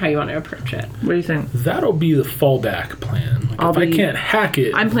depends on how you want to approach it. What do you think? That'll be the fallback plan. Like, if I can't hack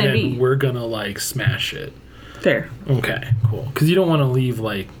it, I'm plan then B. we're gonna like smash it. Fair. Okay, cool. Because you don't want to leave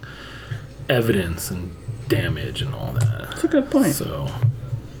like evidence and damage and all that. That's a good point. So,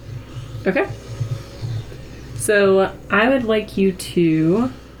 Okay. So I would like you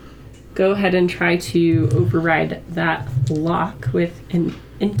to go ahead and try to override that lock with an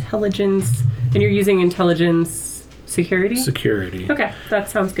intelligence. And you're using intelligence security? security. Okay, that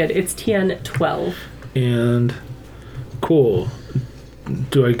sounds good. It's TN 12. And cool.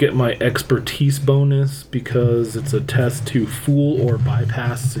 Do I get my expertise bonus because it's a test to fool or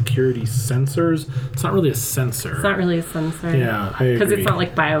bypass security sensors? It's not really a sensor. It's not really a sensor. Yeah, I agree. Because it's not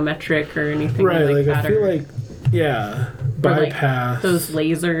like biometric or anything right. like that. I feel or- like or, like, bypass those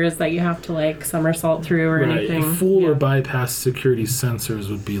lasers that you have to like somersault through or right. anything. Fool Yeah. or bypass security sensors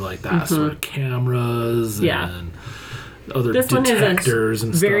would be like that sort of cameras Yeah. and other This one is a detectors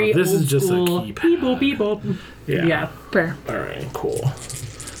and very stuff. This old is just school a keypad. beep boop beep boop. Yeah. Fair. All right, cool.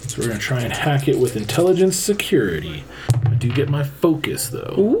 So we're gonna try and hack it with intelligence security. I do get my focus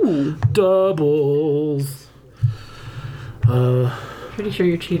though. Ooh. Doubles. Pretty sure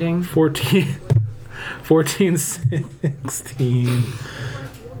you're cheating. 14, 16,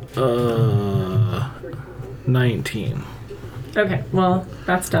 19, Okay, well,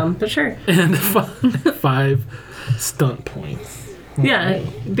 that's dumb, but sure. and 5 stunt points. Yeah,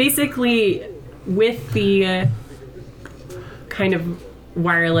 basically, with the kind of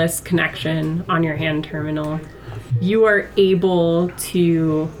wireless connection on your hand terminal, you are able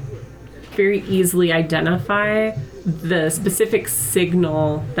to very easily identify the specific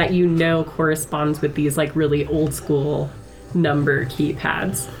signal that you know corresponds with these like really old school number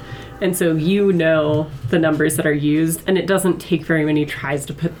keypads. And so you know the numbers that are used, and it doesn't take very many tries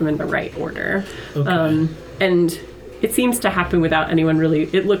to put them in the right order. Okay. And it seems to happen without anyone really.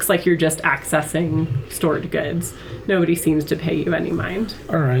 It looks like you're just accessing stored goods. Nobody seems to pay you any mind.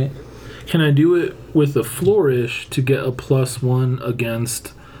 All right. Can I do it with a flourish to get a +1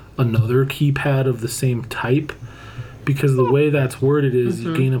 against another keypad of the same type? Because the way that's worded is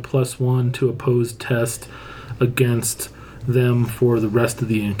you gain a +1 to oppose test against them for the rest of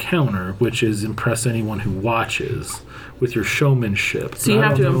the encounter, which is impress anyone who watches with your showmanship. So you I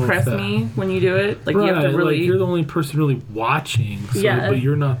have to don't know if impress that- me when you do it? Like, Right, you have to really... like you're the only person really watching, so, Yeah. but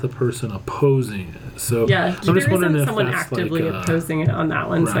you're not the person opposing it. So Yeah, I'm just there wondering isn't if someone that's actively like opposing it on that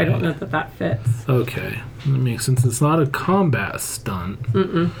one, so I don't right. know that fits. Okay, that makes sense. It's not a combat stunt,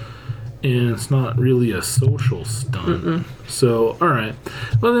 and it's not really a social stunt. So, all right.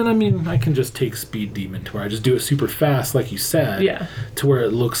 Well, then, I mean, I can just take Speed Demon to where I just do it super fast, like you said, Yeah. to where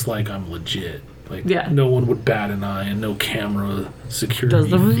it looks like I'm legit. Like, Yeah. no one would bat an eye, and no camera security Does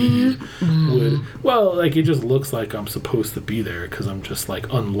the- feed would. Well, like, it just looks like I'm supposed to be there because I'm just, like,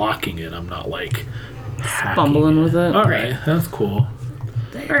 unlocking it. I'm not, like, hacking Fumbling it. with it. All right, that's cool.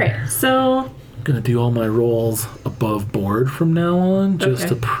 All right, so Gonna do all my rolls above board from now on, just Okay.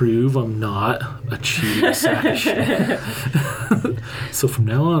 to prove I'm not a cheating sack of shit. So from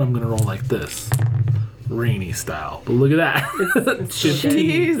now on, I'm gonna roll like this, rainy style. But look at that, it's so good.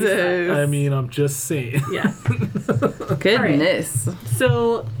 Jesus. I mean, I'm just saying. Yeah. Goodness.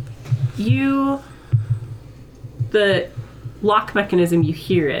 So the lock mechanism, you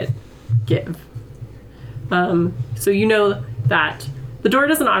hear it give. So you know that the door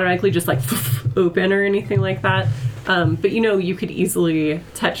doesn't automatically just like open or anything like that. But you know you could easily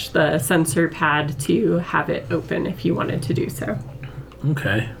touch the sensor pad to have it open if you wanted to do so.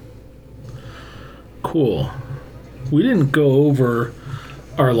 Okay. Cool. We didn't go over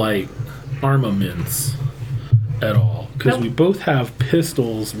our like armaments at all because Nope. we both have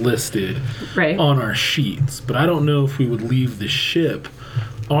pistols listed Right. on our sheets, but I don't know if we would leave the ship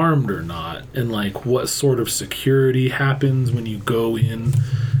armed or not, and like what sort of security happens when you go in,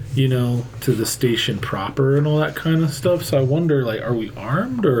 you know, to the station proper and all that kind of stuff. So I wonder, like, are we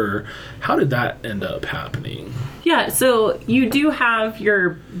armed or how did that end up happening? Yeah, so you do have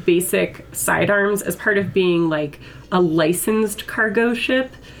your basic sidearms as part of being like a licensed cargo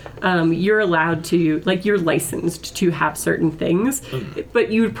ship. You're allowed to, like, you're licensed to have certain things,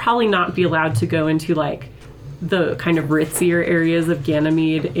 but you would probably not be allowed to go into like the kind of ritzier areas of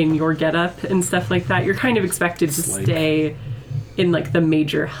Ganymede in your getup and stuff like that. You're kind of expected to like- stay in like the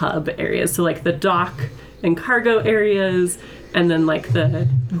major hub areas, so like the dock and cargo areas, and then like the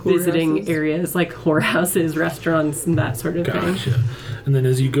visiting areas like whorehouses, restaurants, and that sort of thing. Gotcha. And then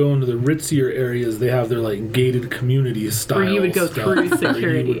as you go into the ritzier areas, they have their like gated community style. Where you would go stuff through where you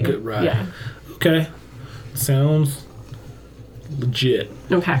security. would go- right. Yeah. Okay. Sounds legit.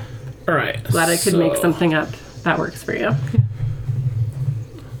 Okay. All right. Glad I could make so something up that works for you.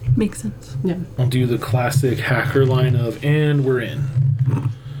 Makes sense. Yeah. I'll do the classic hacker line of, and we're in.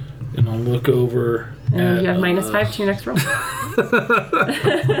 And I'll look over. And at, you have -5 to your next roll.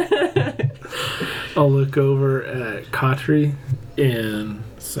 I'll look over at Katri and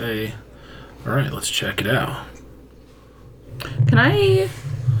say, all right, let's check it out. Can I...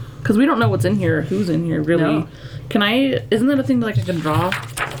 Because we don't know what's in here, or who's in here, really. No. Can I... Isn't that a thing that like, I can draw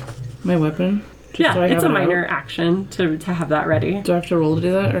my weapon? Just so I it's have a it minor out? action to have that ready. Do I have to roll to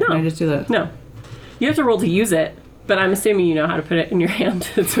do that, or can I just do that? No. You have to roll to use it, but I'm assuming you know how to put it in your hand.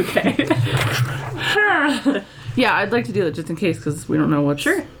 It's okay. Yeah, I'd like to do that just in case, because we don't know what's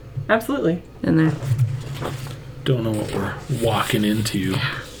Sure. Absolutely. in there. Don't know what we're walking into.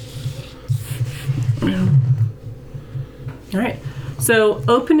 All right. So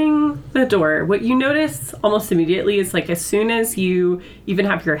opening the door, what you notice almost immediately is like as soon as you even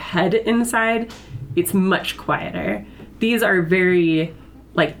have your head inside, it's much quieter. These are very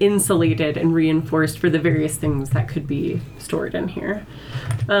like insulated and reinforced for the various things that could be stored in here.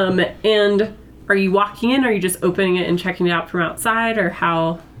 And are you walking in? Or are you just opening it and checking it out from outside, or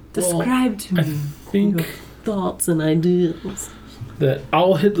how? Describe to me I think your thoughts and ideas. that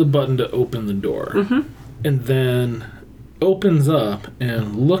I'll hit the button to open the door, and then opens up,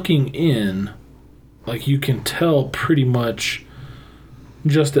 and looking in, like you can tell pretty much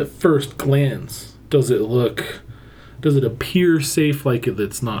just at first glance, does it appear safe, like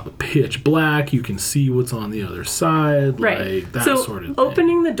it's not pitch black, you can see what's on the other side, Right. like that so sort of thing.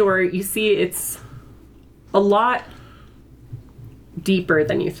 opening the door, you see it's a lot deeper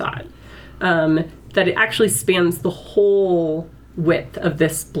than you thought. That it actually spans the whole width of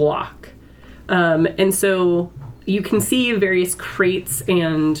this block. And so you can see various crates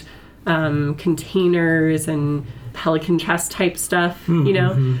and containers and pelican chest type stuff,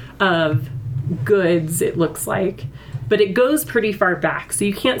 of goods, it looks like. But it goes pretty far back, so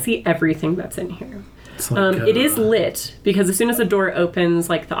you can't see everything that's in here. It's like, It is lit, because as soon as the door opens,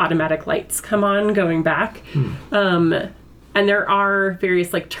 like the automatic lights come on going back. And there are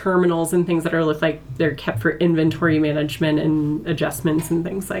various like terminals and things that look like they're kept for inventory management and adjustments and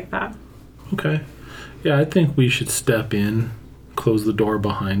things like that. Okay. Yeah, I think we should step in, close the door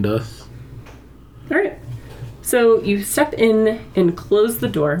behind us. All right. So you step in and close the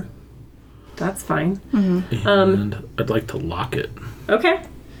door. That's fine. And I'd like to lock it. Okay.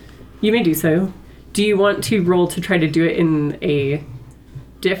 You may do so. Do you want to roll to try to do it in a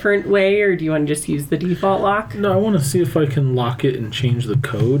different way, or do you want to just use the default lock? No, I want to see if I can lock it and change the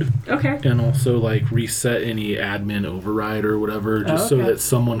code. Okay. And also, like, reset any admin override or whatever, just so that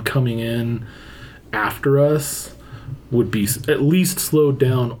someone coming in after us would be at least slowed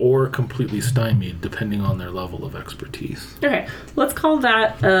down or completely stymied, depending on their level of expertise. Okay. Let's call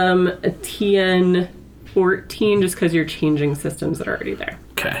that a TN 14, just because you're changing systems that are already there.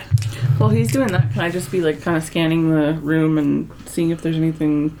 Okay. While he's doing that, can I just be like kind of scanning the room and seeing if there's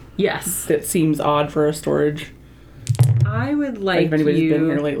anything Yes. that seems odd for a storage? I would Like like if anybody's been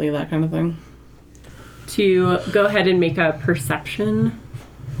here you lately, that kind of thing. to go ahead and make a perception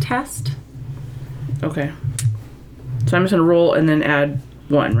test. Okay. So I'm just gonna roll and then add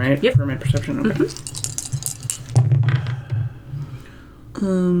 1, right? Yep. For my perception. Okay.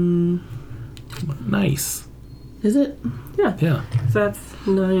 Nice. Is it? Yeah. Yeah. So that's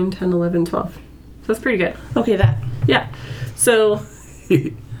 9, 10, 11, 12. So that's pretty good. Okay, that. Yeah. So,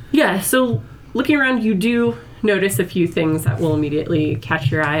 so looking around, you do notice a few things that will immediately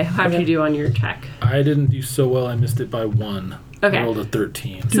catch your eye. How'd you do on your check? I didn't do so well. I missed it by 1. Okay. I rolled a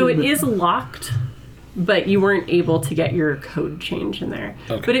 13. So it is locked, but you weren't able to get your code change in there.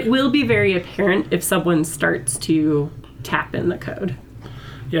 Okay. But it will be very apparent if someone starts to tap in the code.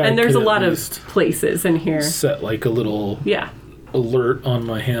 Yeah, And I there's a could at lot of least places in here. set like a little Yeah. alert on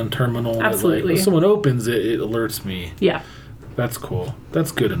my hand terminal. that, Absolutely. like, if someone opens it, it alerts me. Yeah. That's cool.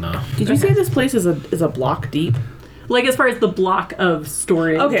 That's good enough. Did you say this place is a block deep? Like as far as the block of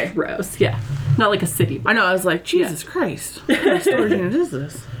storage Okay. rows. Yeah. Not like a city. I know. I was like, Jesus Christ, what kind of storage unit is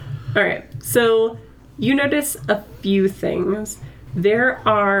this? All right. So you notice a few things. There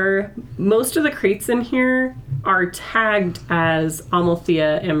are most of the crates in here are tagged as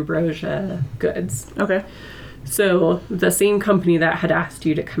Amalthea Ambrosia goods. Okay. So the same company that had asked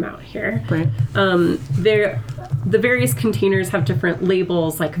you to come out here. Right. The various containers have different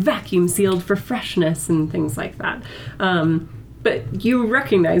labels, like vacuum sealed for freshness and things like that. But you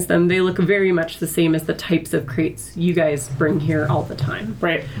recognize them. They look very much the same as the types of crates you guys bring here all the time.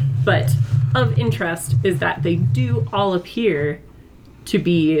 Right. But of interest is that they do all appear to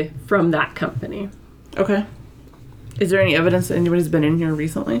be from that company. Okay. Is there any evidence that anybody's been in here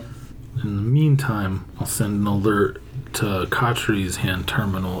recently? In the meantime, I'll send an alert to Katri's hand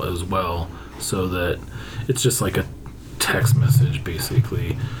terminal as well, so that it's just like a text message,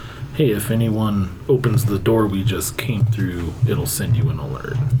 basically. Hey, if anyone opens the door we just came through, it'll send you an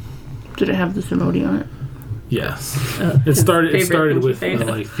alert. Did it have this emoji on it? Yes. It his started favorite thinky with face. the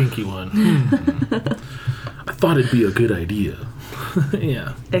like thinky one. I thought it'd be a good idea.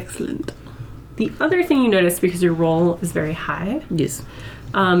 Yeah. Excellent. The other thing you notice, because your roll is very high, Yes.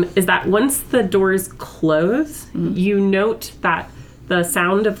 is that once the doors close, you note that the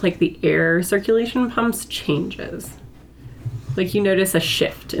sound of like the air circulation pumps changes. Like you notice a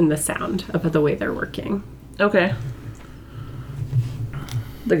shift in the sound of the way they're working. Okay.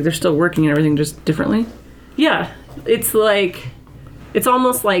 Like they're still working and everything, just differently? Yeah, it's like, it's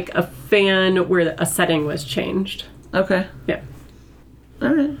almost like a fan where a setting was changed. Okay. Yeah.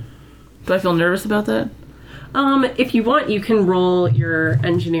 Alright. Do I feel nervous about that? If you want, you can roll your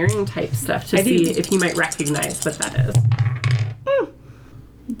engineering type stuff to I do. see if you might recognize what that is.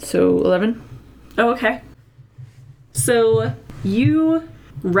 So, 11? Oh, okay. So you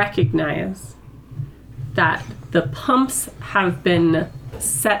recognize that the pumps have been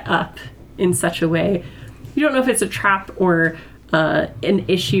set up in such a way. You don't know if it's a trap or an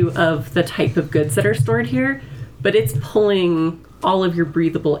issue of the type of goods that are stored here, but it's pulling all of your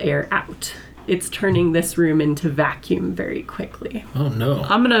breathable air out. It's turning this room into vacuum very quickly. Oh no.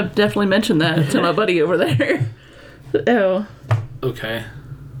 I'm gonna definitely mention that to my buddy over there. Oh. Okay.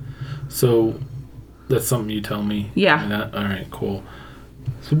 So that's something you tell me. Yeah. All right. Cool.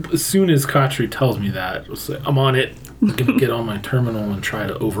 So as soon as Khatri tells me that, I'll say, I'm on it. I'm gonna get on my terminal and try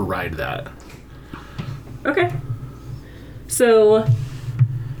to override that. Okay. So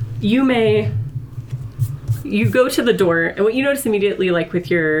you go to the door, and what you notice immediately, like with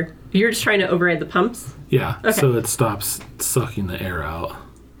you're just trying to override the pumps. Yeah. Okay. So it stops sucking the air out.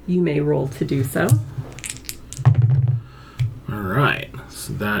 You may roll to do so. All right.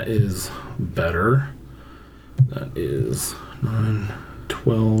 So that is better. That is 9,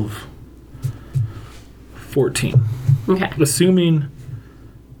 12, 14. Okay. Assuming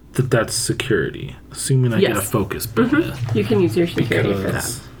that that's security. Assuming I get a Yes. focus bonus. You can use your security for that.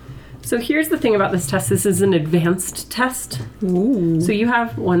 Because So here's the thing about this test. This is an advanced test. Ooh. So you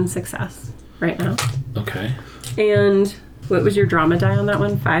have 1 success right now. okay. And what was your drama die on that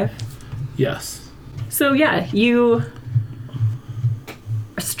one? 5? Yes. So yeah, you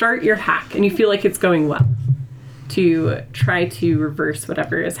start your hack and you feel like it's going well to try to reverse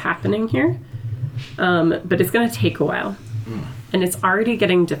whatever is happening here. But it's going to take a while. And it's already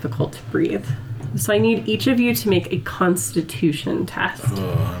getting difficult to breathe. So I need each of you to make a constitution test.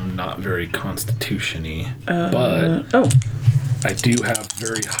 Oh, I'm not very constitution-y, but Oh. I do have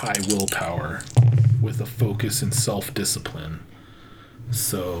very high willpower with a focus and self-discipline.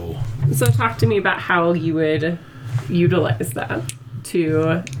 So So talk to me about how you would utilize that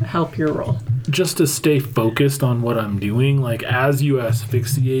to help your roll. just to stay focused on what I'm doing, like as you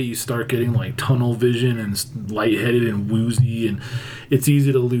asphyxiate, you start getting like tunnel vision and lightheaded and woozy, and it's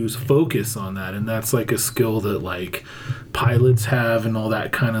easy to lose focus on that. And that's like a skill that like pilots have and all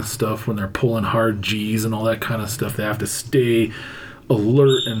that kind of stuff when they're pulling hard G's and all that kind of stuff. They have to stay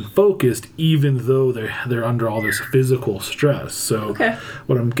alert and focused even though they're under all this physical stress. So Okay.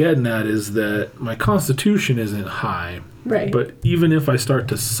 what I'm getting at is that my constitution isn't high. Right. But even if I start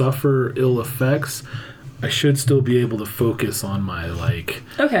to suffer ill effects, I should still be able to focus on my like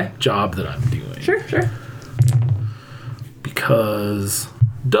Okay. job that I'm doing. Sure, sure. Because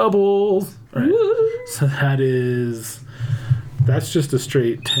doubles. Right. So that's just a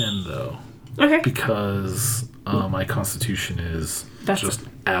straight 10 though. Okay. Because my constitution is That's- just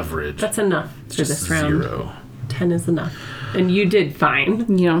average. That's enough for just this round. 0. 10 is enough. And you did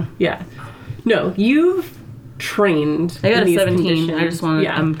fine. Yeah. Yeah. No, you've trained. I got in a these 17. conditions. I just want to.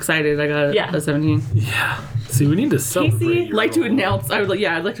 Yeah. I'm excited. I got Yeah. a 17. Yeah. See, we need to celebrate. your Like to roll. announce. I'd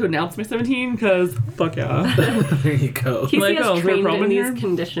like to announce my 17 because fuck yeah. There you go. Casey Like, has oh, is there a trained problem in these here?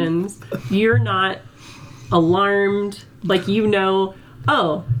 conditions. You're not alarmed. Like, you know,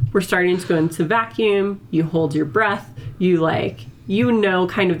 oh, we're starting to go into vacuum. You hold your breath. You know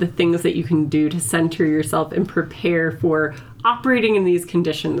kind of the things that you can do to center yourself and prepare for operating in these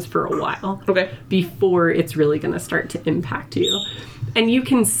conditions for a while. Okay. Before it's really going to start to impact you. And you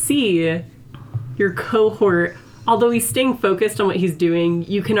can see your cohort, although he's staying focused on what he's doing,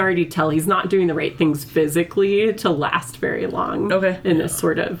 you can already tell he's not doing the right things physically to last very long Okay. in this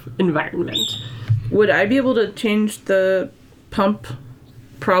sort of environment. Would I be able to change the pump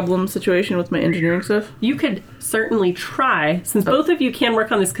problem situation with my engineering stuff? You could certainly try, since both of you can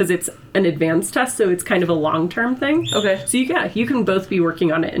work on this because it's an advanced test, so it's kind of a long-term thing. Okay. So you can both be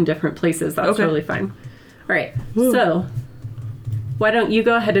working on it in different places. That's Okay. really fine. All right. So why don't you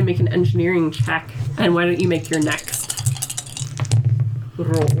go ahead and make an engineering check, and why don't you make your next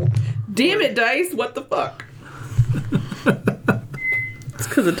roll? Damn it, dice! What the fuck? It's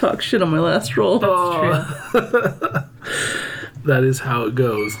because I talked shit on my last roll. That's true. That is how it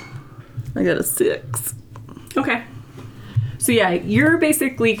goes. I got a 6. Okay. So yeah, you're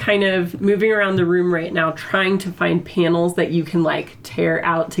basically kind of moving around the room right now trying to find panels that you can like tear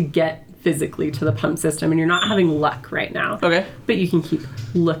out to get physically to the pump system, and you're not having luck right now. Okay. But you can keep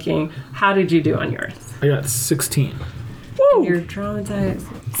looking. How did you do on yours? I got 16. Woo! You're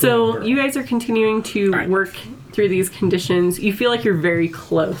traumatized. So you guys are continuing to work through these conditions. You feel like you're very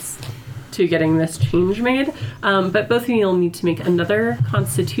close to getting this change made, but both of you will need to make another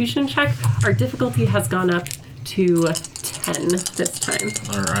constitution check. Our difficulty has gone up to 10 this time.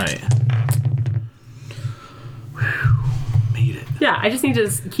 All right. Whew, made it. Yeah, I just need to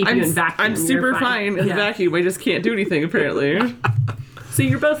keep you in vacuum. I'm super You're fine in the Yeah. vacuum. I just can't do anything, apparently. So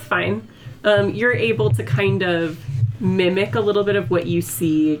you're both fine. You're able to kind of mimic a little bit of what you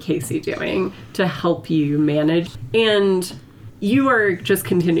see Casey doing to help you manage. And you are just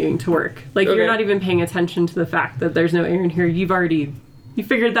continuing to work. Like, Okay. you're not even paying attention to the fact that there's no air in here. You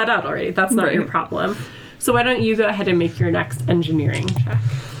figured that out already. That's not your Right. problem. So why don't you go ahead and make your next engineering check?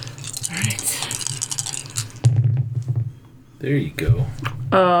 Alright. There you go.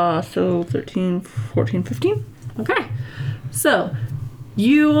 So 13, 14, 15? Okay. So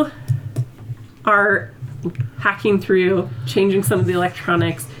you are hacking through, changing some of the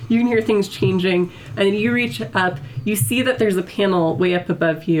electronics. You can hear things changing, and then you reach up, you see that there's a panel way up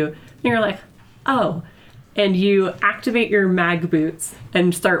above you, and you're like, oh. And you activate your mag boots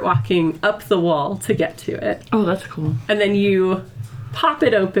and start walking up the wall to get to it. Oh, that's cool. And then you pop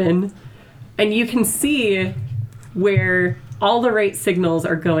it open, and you can see where all the right signals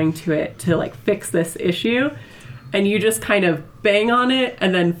are going to it to like fix this issue. And you just kind of bang on it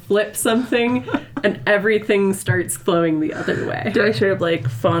and then flip something, and everything starts flowing the other way. Did I straight up like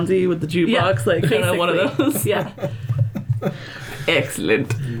Fonzie with the jukebox? Like kind of one of basically. those? Yeah.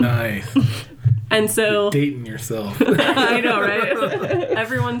 Excellent. Nice. And so, Dating yourself. I know, right?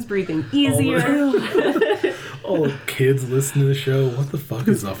 Everyone's breathing easier. All the kids listen to the show. What the fuck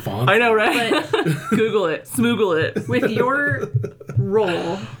is a font? I know, right? But Google it. Smoogle it. with your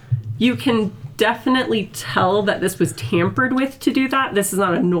roll, you can definitely tell that this was tampered with to do that. This is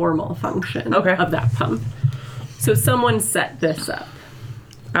not a normal function Okay. of that pump. So someone set this up.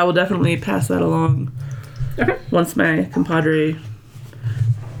 I will definitely pass that along Okay. once my compadre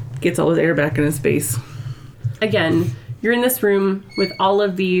gets all his air back in his face. Again, you're in this room with all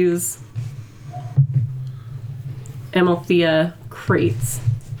of these Amalthea crates.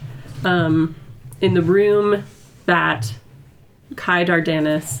 In the room that Kai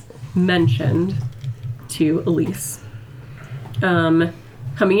Dardanus mentioned to Elise.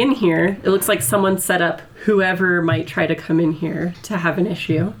 Coming in here, it looks like someone set up whoever might try to come in here to have an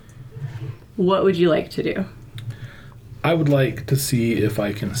issue. What would you like to do? I would like to see if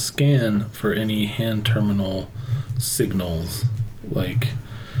I can scan for any hand terminal signals, like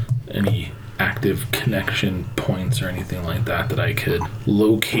any active connection points or anything like that that I could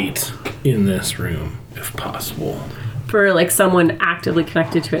locate in this room, if possible. For like someone actively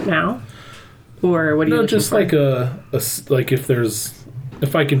connected to it now? Or what do you No, looking just for? like like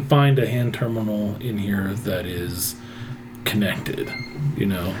if I can find a hand terminal in here that is connected, you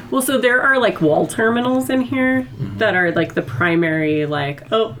know. Well, so there are like wall terminals in here that are like the primary,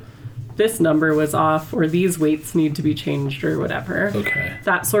 like, oh, this number was off, or these weights need to be changed, or whatever. Okay.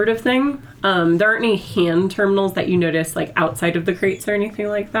 That sort of thing. There aren't any hand terminals that you notice like outside of the crates or anything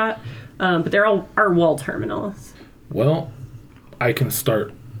like that. But there are wall terminals. Well, I can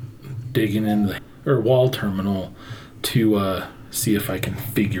start digging in the wall terminal to see if I can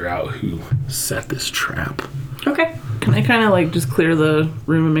figure out who set this trap. Okay. Can I kind of like just clear the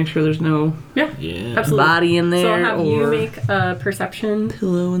room and make sure there's no Yeah. Yeah. Absolutely. body in there So I'll have you or make a perception.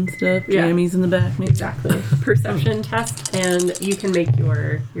 pillow and stuff? Yeah. Jammies in the back, maybe. Exactly. Perception test, and you can make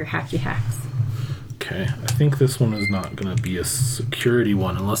your hacky hacks. Okay. I think this one is not going to be a security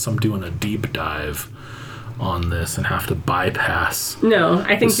one unless I'm doing a deep dive on this and have to bypass No,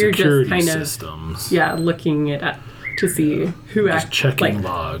 I think the you're security just kind of systems. looking it up to see who Just checking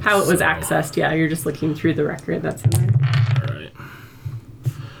logs, how it was so- accessed. Yeah, you're just looking through the record that's in there. All right.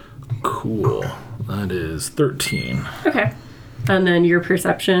 Cool. That is 13. Okay. And then your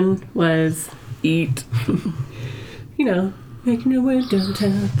perception was, Eat. you know, making your way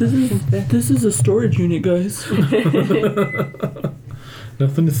downtown. This is a storage unit, guys.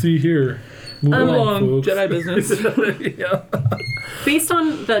 Nothing to see here. Move Along folks. Jedi business. Yeah. Based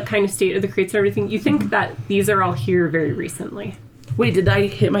on the kind of state of the crates and everything, you think that these are all here very recently. Wait, did I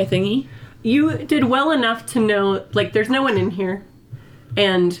hit my thingy? You did well enough to know, like, there's no one in here.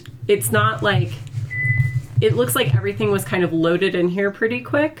 And it's not like it looks like everything was kind of loaded in here pretty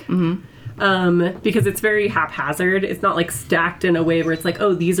quick. Because it's very haphazard. It's not like stacked in a way where it's like,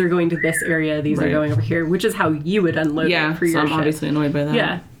 oh, these are going to this area, these are going over here, which is how you would unload it for your I'm ship. obviously annoyed by that.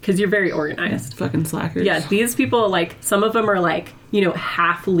 Yeah, because you're very organized. Fucking slackers. Yeah, these people, like, some of them are like, you know,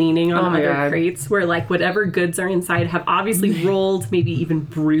 half leaning on other crates where like whatever goods are inside have obviously rolled, maybe even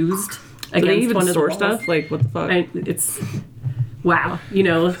bruised against they even one of the store walls. stuff? Like, what the fuck? It's wow. You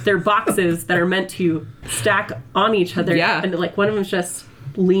know, they're boxes that are meant to stack on each other. Yeah. And like one of them's just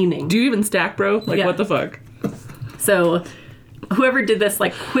leaning. Do you even stack, bro? Like, Yeah. what the fuck? So whoever did this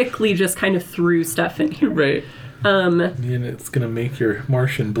like quickly just kind of threw stuff in here. Right. And it's gonna make your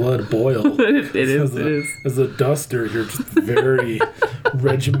Martian blood boil. It is. As a duster, you're just very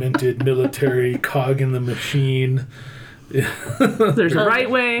regimented military cog in the machine. There's a right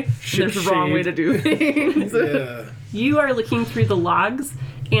way, and there's a wrong way to do things. Yeah. You are looking through the logs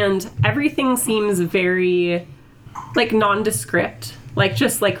and everything seems very like nondescript. Like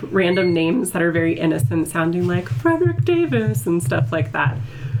just like random names that are very innocent sounding, like Frederick Davis and stuff like that.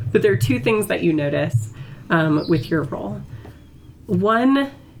 But there are two things that you notice with your roll.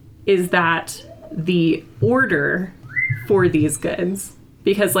 One is that the order for these goods,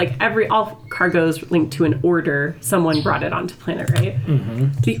 because like all cargo's linked to an order, someone brought it onto planet, right?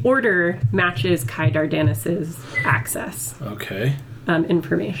 The order matches Kai Dardanus's access Okay.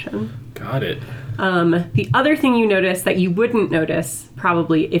 information. Got it. The other thing you notice that you wouldn't notice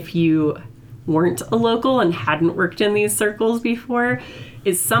probably if you weren't a local and hadn't worked in these circles before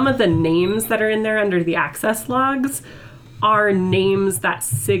is some of the names that are in there under the access logs are names that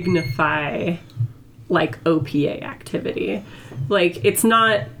signify like OPA activity. Like it's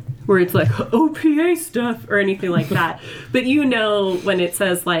not where it's like OPA stuff or anything like that. But you know when it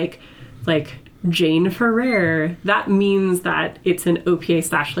says like Jane Ferrer, that means that it's an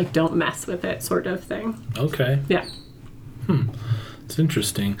OPA / like don't mess with it sort of thing. Okay. Yeah. It's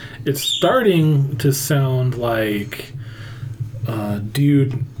interesting. It's starting to sound like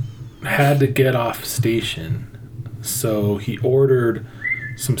dude had to get off station, so he ordered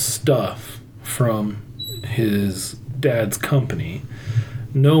some stuff from his dad's company,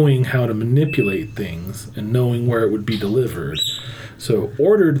 knowing how to manipulate things and knowing where it would be delivered. So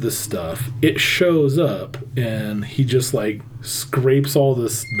ordered the stuff, it shows up, and he just like scrapes all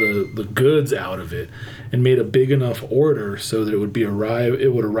the goods out of it and made a big enough order so that it would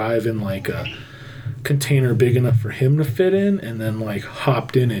arrive in like a container big enough for him to fit in, and then like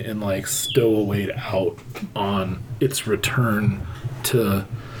hopped in it and like stowawayed out on its return to,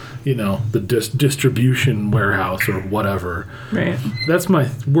 you know, the distribution warehouse or whatever. Right. That's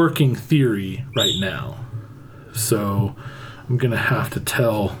my working theory right now. So I'm going to have to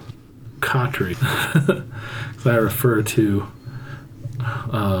tell Khatri, because I refer to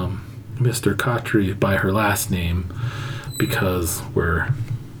Mr. Khatri by her last name because we're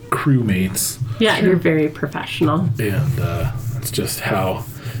crewmates. Yeah, you're very professional. And that's just how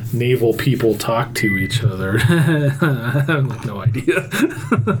naval people talk to each other. I have like no idea.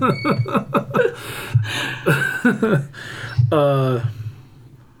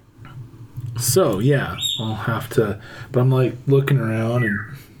 So yeah, I'll have to. But I'm like looking around, and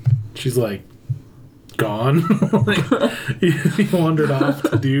she's like gone. Like, he wandered off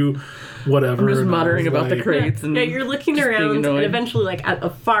to do whatever. I'm just and I muttering was about the like, crates and Yeah, you're looking just being around and annoyed. eventually like at the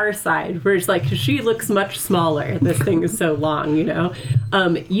far side where it's like, 'cause she looks much smaller. This thing is so long, you know?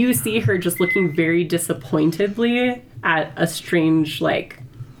 You see her just looking very disappointedly at a strange like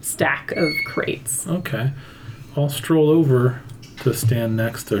stack of crates. Okay. I'll stroll over to stand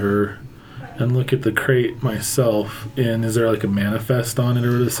next to her and look at the crate myself. And is there like a manifest on it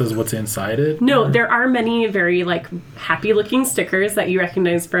or that says what's inside it? No, there are many very like happy looking stickers that you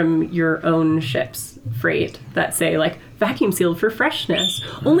recognize from your own ship's freight that say like vacuum sealed for freshness.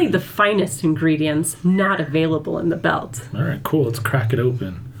 Only the finest ingredients not available in the belt. All right, cool. Let's crack it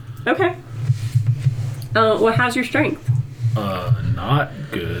open. Okay. Well, how's your strength? Not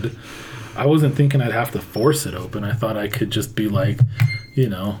good. I wasn't thinking I'd have to force it open. I thought I could just be like, you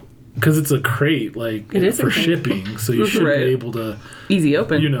know, because it's a crate, like It is a for crate. shipping, so you should Right. be able to, easy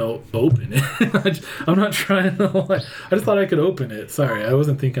open. you know, open it. I'm not trying to. Like, I just thought I could open it. Sorry, I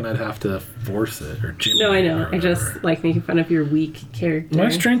wasn't thinking I'd have to force it or. No, I know. or I just whatever. like making fun of your weak character. My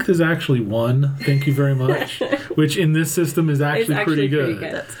strength is actually 1. Thank you very much. Which in this system is actually, pretty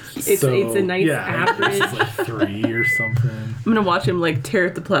good. It's a nice average. This is like 3 or something. I'm gonna watch him like tear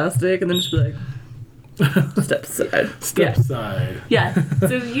at the plastic and then just be like, Step aside. Step Yeah. side. Yeah.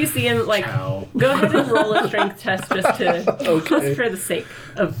 So you see him like Ow. go ahead and roll a strength test just Okay. for the sake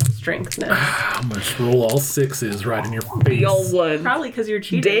of strengthness. I'm gonna roll all sixes right in your face. Y'all won. Probably because you're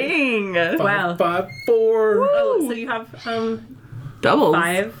cheating. Dang. Wow. 5, 4. Oh, so you have Doubles.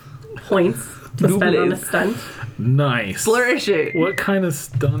 5 points to spend on a Doubles. stunt. Nice. Flourish it. What kind of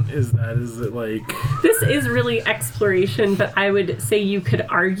stunt is that? Is it like... This is really exploration, but I would say you could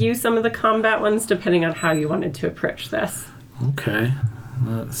argue some of the combat ones depending on how you wanted to approach this. Okay.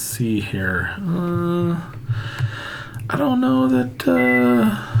 Let's see here. I don't know that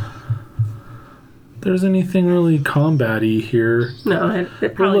there's anything really combat-y here. No, it Well,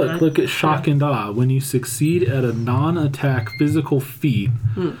 probably not. look at shock and awe. When you succeed at a non-attack physical feat,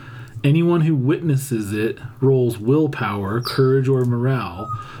 anyone who witnesses it rolls willpower, courage, or morale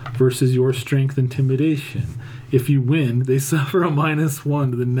versus your strength intimidation. If you win, they suffer a -1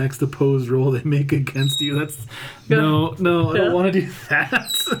 to the next opposed roll they make against you. That's no, I don't want to do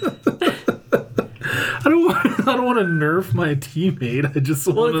that. I don't want to nerf my teammate. I just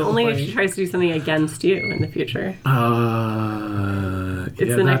Well, want it's to. only if she tries to do something against you in the future. It's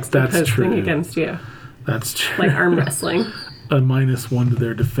It's the next opposed true. thing against you. That's true. Like arm wrestling. A -1 to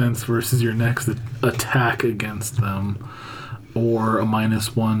their defense versus your next attack against them, or a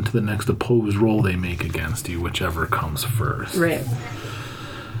 -1 to the next opposed roll they make against you, whichever comes first. Right.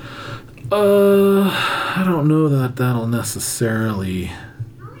 I don't know that that'll necessarily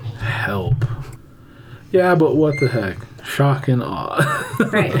help. Yeah, but what the heck? Shock and awe.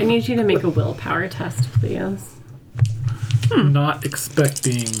 Right. I need you to make a willpower test, please. Not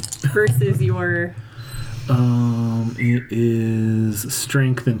expecting. Versus your... It is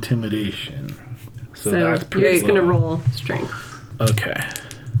strength intimidation. So that's you're pretty just going to low. roll strength. Okay.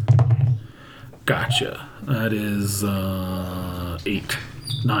 Gotcha. That is 8.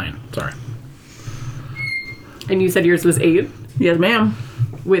 9. Sorry. And you said yours was 8 Yes, ma'am.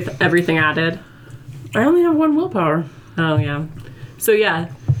 with everything added. I only have 1 willpower. Oh, yeah. So, yeah.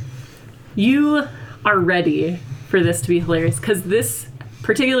 You are ready for this to be hilarious because this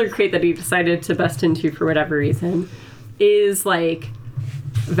particular crate that he decided to bust into for whatever reason is like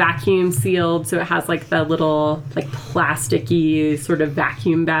vacuum sealed, so it has like the little like plasticky sort of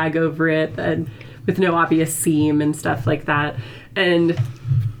vacuum bag over it and with no obvious seam and stuff like that. And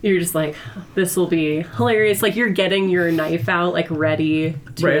you're just like, this will be hilarious. Like you're getting your knife out, like ready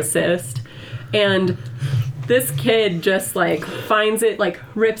to Right. assist. And this kid just like finds it, like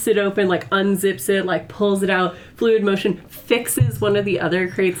rips it open, like unzips it, like pulls it out, fluid motion, fixes one of the other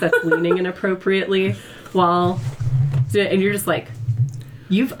crates that's leaning inappropriately while, and you're just like,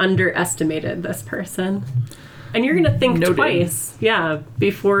 you've underestimated this person. And you're gonna think Noted. twice,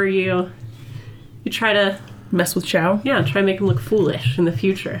 before you try to, Mess with Chow. try to make him look foolish in the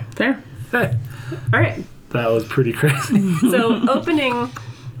future. Fair. Hey, All right, that was pretty crazy. so opening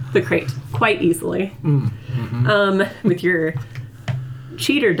the crate quite easily, with your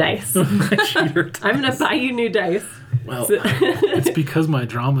cheater dice. Cheater. I'm gonna buy you new dice. Well, it's because my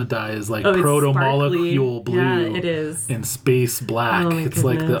drama die is like Oh, it's proto-molecule sparkly. blue Yeah, it is. and space black. Oh my It's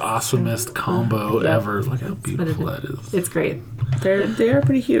like the goodness. awesomest combo Yeah. ever. Look how What beautiful it that is. It's great. They are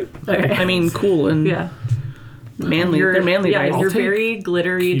pretty cute. Okay. I mean, cool and Yeah. manly. They're manly Yeah, dice. you're take very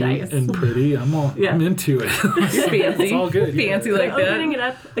glittery Cute dice. and pretty. I'm Yeah. into it. You're fancy. It's all good. yeah. Fancy like Opening that. it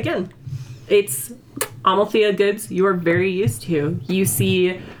up again, it's Amalthea goods you're very used to. You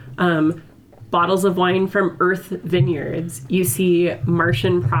see bottles of wine from Earth Vineyards. You see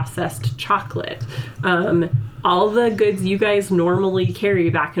Martian processed chocolate. All the goods you guys normally carry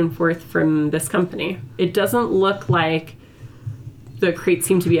back and forth from this company. It doesn't look like the crates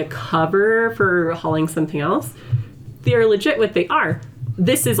seem to be a cover for hauling something else. They are legit what they are.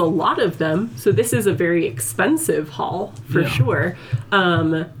 This is a lot of them, so this is a very expensive haul for Yeah. sure.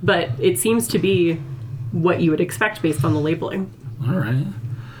 But it seems to be what you would expect based on the labeling. All right.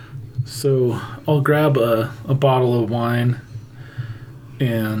 So I'll grab a bottle of wine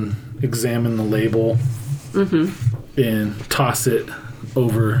and examine the label and toss it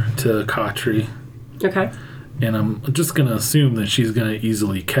over to Khatri. Okay. And I'm just going to assume that she's going to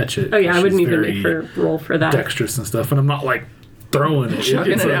easily catch it. Oh yeah, I She's wouldn't even very make her roll for that. dexterous and stuff. And I'm not like throwing it.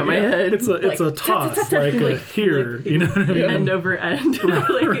 Chucking It's it a- at my head. It's a Like, toss, like a here. You know what I mean? End over end.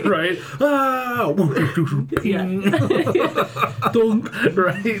 Like, Right? Ah! Ping. Dunk.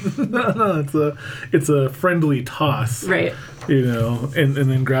 Right? It's a friendly toss. Right. You know, and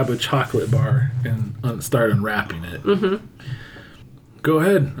then grab a chocolate bar and start unwrapping it. Mm-hmm. Go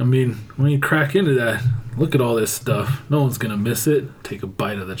ahead. I mean, when you crack into that, look at all this stuff. No one's gonna miss it. Take a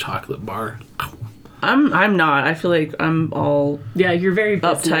bite of the chocolate bar. I'm not. I feel like I'm all Yeah, you're very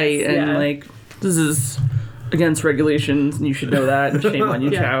business, uptight and yeah. like This is against regulations, and you should know that. And shame on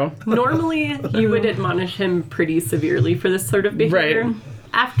you, Yeah. Chow. Normally, you would admonish him pretty severely for this sort of behavior. Right.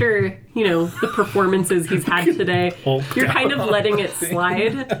 After, the performances he's had today, you're kind of letting it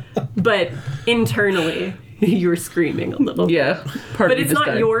slide, but internally, you're screaming a little bit. Yeah. Part But of me it's just not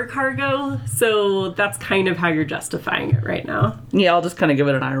died. your cargo, so that's kind of how you're justifying it right now. Yeah, I'll just kind of give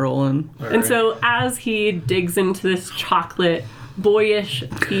it an eye roll and. And so as he digs into this chocolate, boyish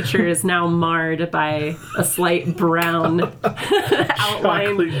features now marred by a slight brown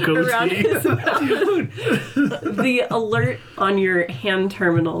outline Chocolate goatee. around his mouth. The alert on your hand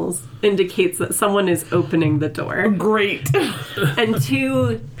terminals indicates that someone is opening the door. Great. And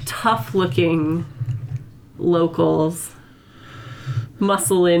two tough-looking locals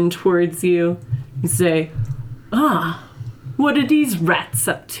muscle in towards you and say, what are these rats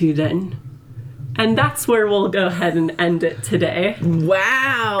up to then? And that's where we'll go ahead and end it today.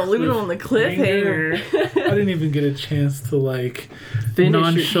 Wow. Leave it on the cliffhanger. I didn't even get a chance to Finish your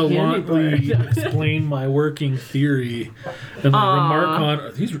nonchalantly candy bar. explain my working theory and remark on,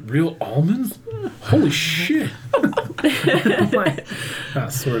 are these real almonds? Holy shit. That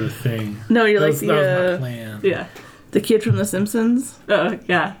sort of thing. No, you're That like was my the plan. Yeah. the kid from The Simpsons. Oh,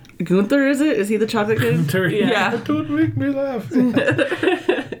 yeah. Gunther, is it? Is he the chocolate kid? Yeah. Don't make me laugh.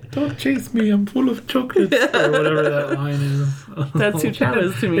 Don't chase me. I'm full of chocolates. Or whatever that line is. That's who Chow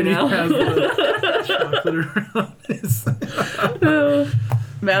is to me And he now. has the chocolate around his.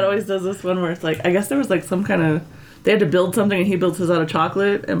 Matt always does this one where it's like, I guess there was like some kind of, they had to build something and he built his out of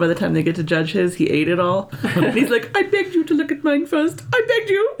chocolate, and by the time they get to judge his, he ate it all. And he's like, I begged you to look at mine first. I begged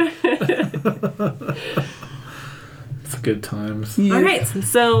you. It's good times. All right.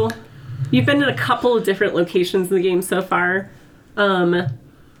 So you've been in a couple of different locations in the game so far.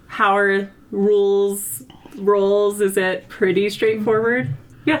 How are roles? Is it pretty straightforward?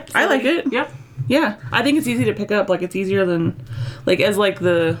 Yeah. I like it. Yeah. Yeah, I think it's easy to pick up. Like, it's easier than, like, as like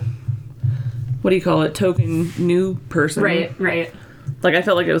the, what do you call it, token new person. Right. Like, I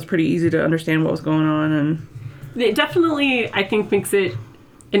felt like it was pretty easy to understand what was going on, and It definitely, I think, makes it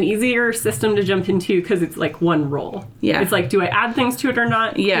an easier system to jump into because it's like one roll. Yeah. It's like, do I add things to it or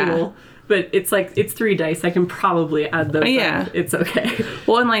not? Yeah. Cool. But it's like, it's 3 dice. I can probably add those. Yeah. up. It's okay.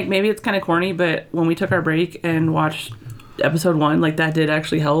 well, and like maybe it's kind of corny, but when we took our break and watched episode 1, like that did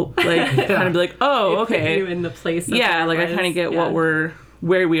actually help. Like, kind of be like, oh, It put okay, you in the place. Of yeah, where like it I kind of was. get Yeah.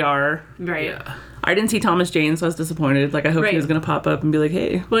 where we are. Right. I didn't see Thomas Jane, so I was disappointed. Like, I hoped Right. he was gonna pop up and be like,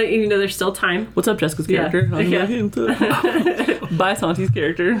 hey, Well, there's still time. what's up, Jessica's Yeah. character? I'm Yeah. like, hey, what's up? Bye, Santi's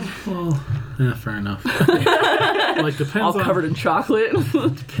character. Well, yeah, fair enough. Like, depends All on covered in chocolate.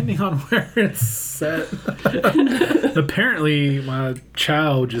 depending on where it's set. Apparently, my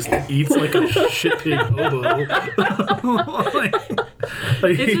Chow just eats like a shit pig hobo. like,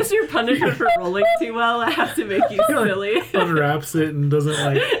 It's just your punishment for rolling too well. I have to make you silly. unwraps it and doesn't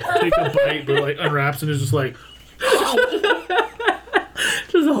like take a bite, but like unwraps and is just like,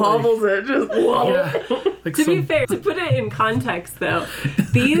 Just hobbles it. Just whoa. yeah, like To be some fair, to put it in context, though,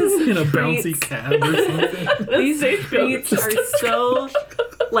 these in a bouncy treats, cab or something. these treats are so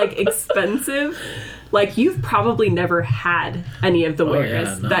like expensive. Like, you've probably never had any of the wares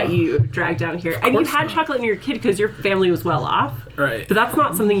yeah, no. that you dragged down here, and you course had not. chocolate when you were a kid because your family was well off. Right. But that's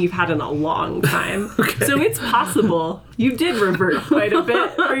not something you've had in a long time. Okay. So it's possible you did revert quite a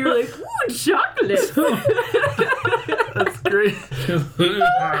bit, or you were like, ooh, chocolate. That's great.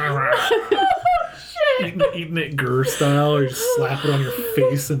 Eating it Gurr style, or just slap it on your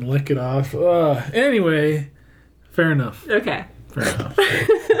face and lick it off. Anyway, fair enough. Okay. Fair enough.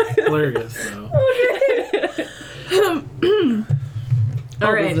 Hilarious though.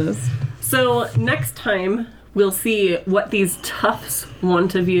 All right. This. So next time we'll see what these toughs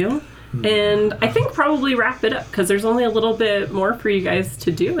want of you, and I think probably wrap it up because there's only a little bit more for you guys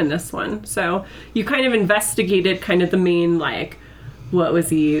to do in this one. So you kind of investigated kind of the main, like, what was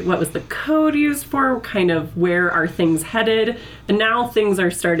the code used for, kind of where are things headed, and now things are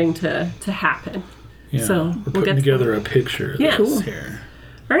starting to happen. Yeah, So, we're we'll putting get to together a picture. Yeah. That's Cool. here.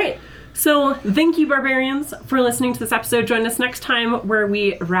 All right. So thank you, barbarians, for listening to this episode. Join us next time where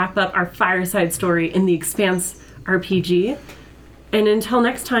we wrap up our fireside story in the Expanse RPG. And until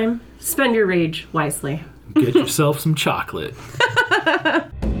next time, spend your rage wisely. Get yourself some chocolate. I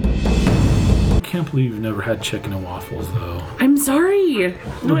can't believe you've never had chicken and waffles, though. I'm sorry.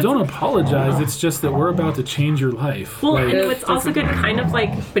 No, don't apologize. It's just that we're about to change your life. Well, Like, and what's also good, kind of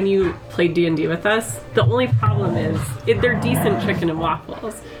like when you played D&D with us, the only problem is they're decent chicken and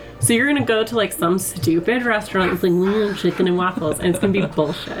waffles. So you're gonna go to like some stupid restaurant that's like chicken and waffles, and it's gonna be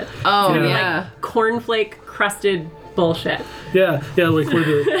bullshit. Oh, It's gonna be, yeah. like cornflake crusted bullshit. yeah, like where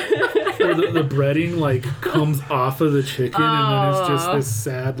the where the breading like comes off of the chicken and then it's just this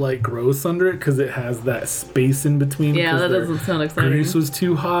sad like growth under it because it has that space in between. Yeah, that their doesn't sound exciting. Grease was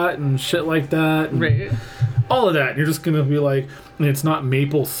too hot and shit like that. And Right. all of that. And you're just gonna be like, and it's not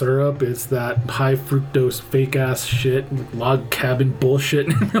maple syrup, it's that high fructose fake ass shit, log cabin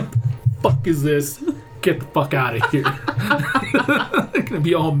bullshit. Fuck is this? Get the fuck out of here. They're gonna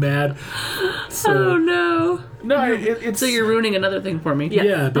be all mad. So, Oh no. no, it's So you're ruining another thing for me.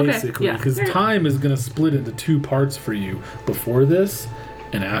 yeah, Okay, basically, yeah. because time is gonna split into two parts for you: before this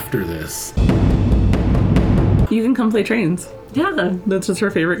and after this. You can come play trains. Yeah. That's just her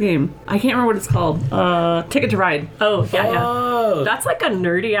favorite game. I can't remember what it's called. Ticket to Ride. Oh, yeah, yeah. Oh, That's like a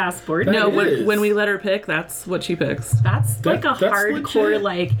nerdy ass board. That No, is. when we let her pick, that's what she picks. That's like a that's hardcore, legit.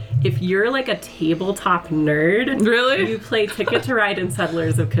 like, if you're like a tabletop nerd, Really? you play Ticket to Ride and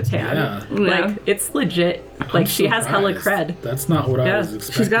Settlers of Catan. Yeah. Yeah. Like, it's legit. Like, she has hella surprised. cred. That's not what I Yeah. was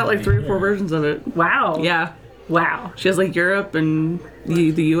expecting. She's got like to 3 or 4 hear. versions of it. Wow. Yeah. Wow. She has like Europe and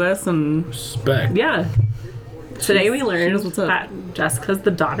the US and Respect. Yeah. Today we she learned knows what's up. that Jessica's the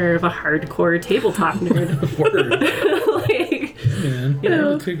daughter of a hardcore tabletop nerd. Word, Like, man. You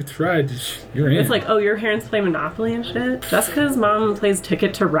know. Ticket to Ride. You're in. it's like, oh, your parents play Monopoly and shit? Jessica's mom plays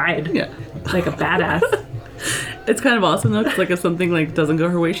Ticket to Ride. yeah. Like a badass. It's kind of awesome though, because like if something like doesn't go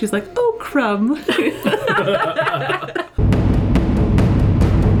her way, she's like, "Oh, crumb."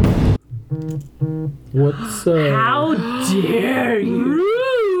 What's How dare you?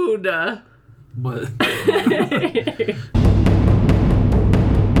 Rude. What?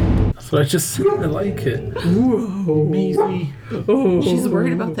 That's what I just said. I like it. Amazing. She's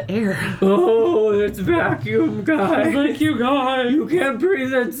worried about the air. Oh, it's vacuum, guys. Thank you, guys. You can't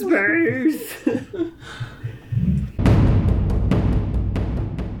breathe in space.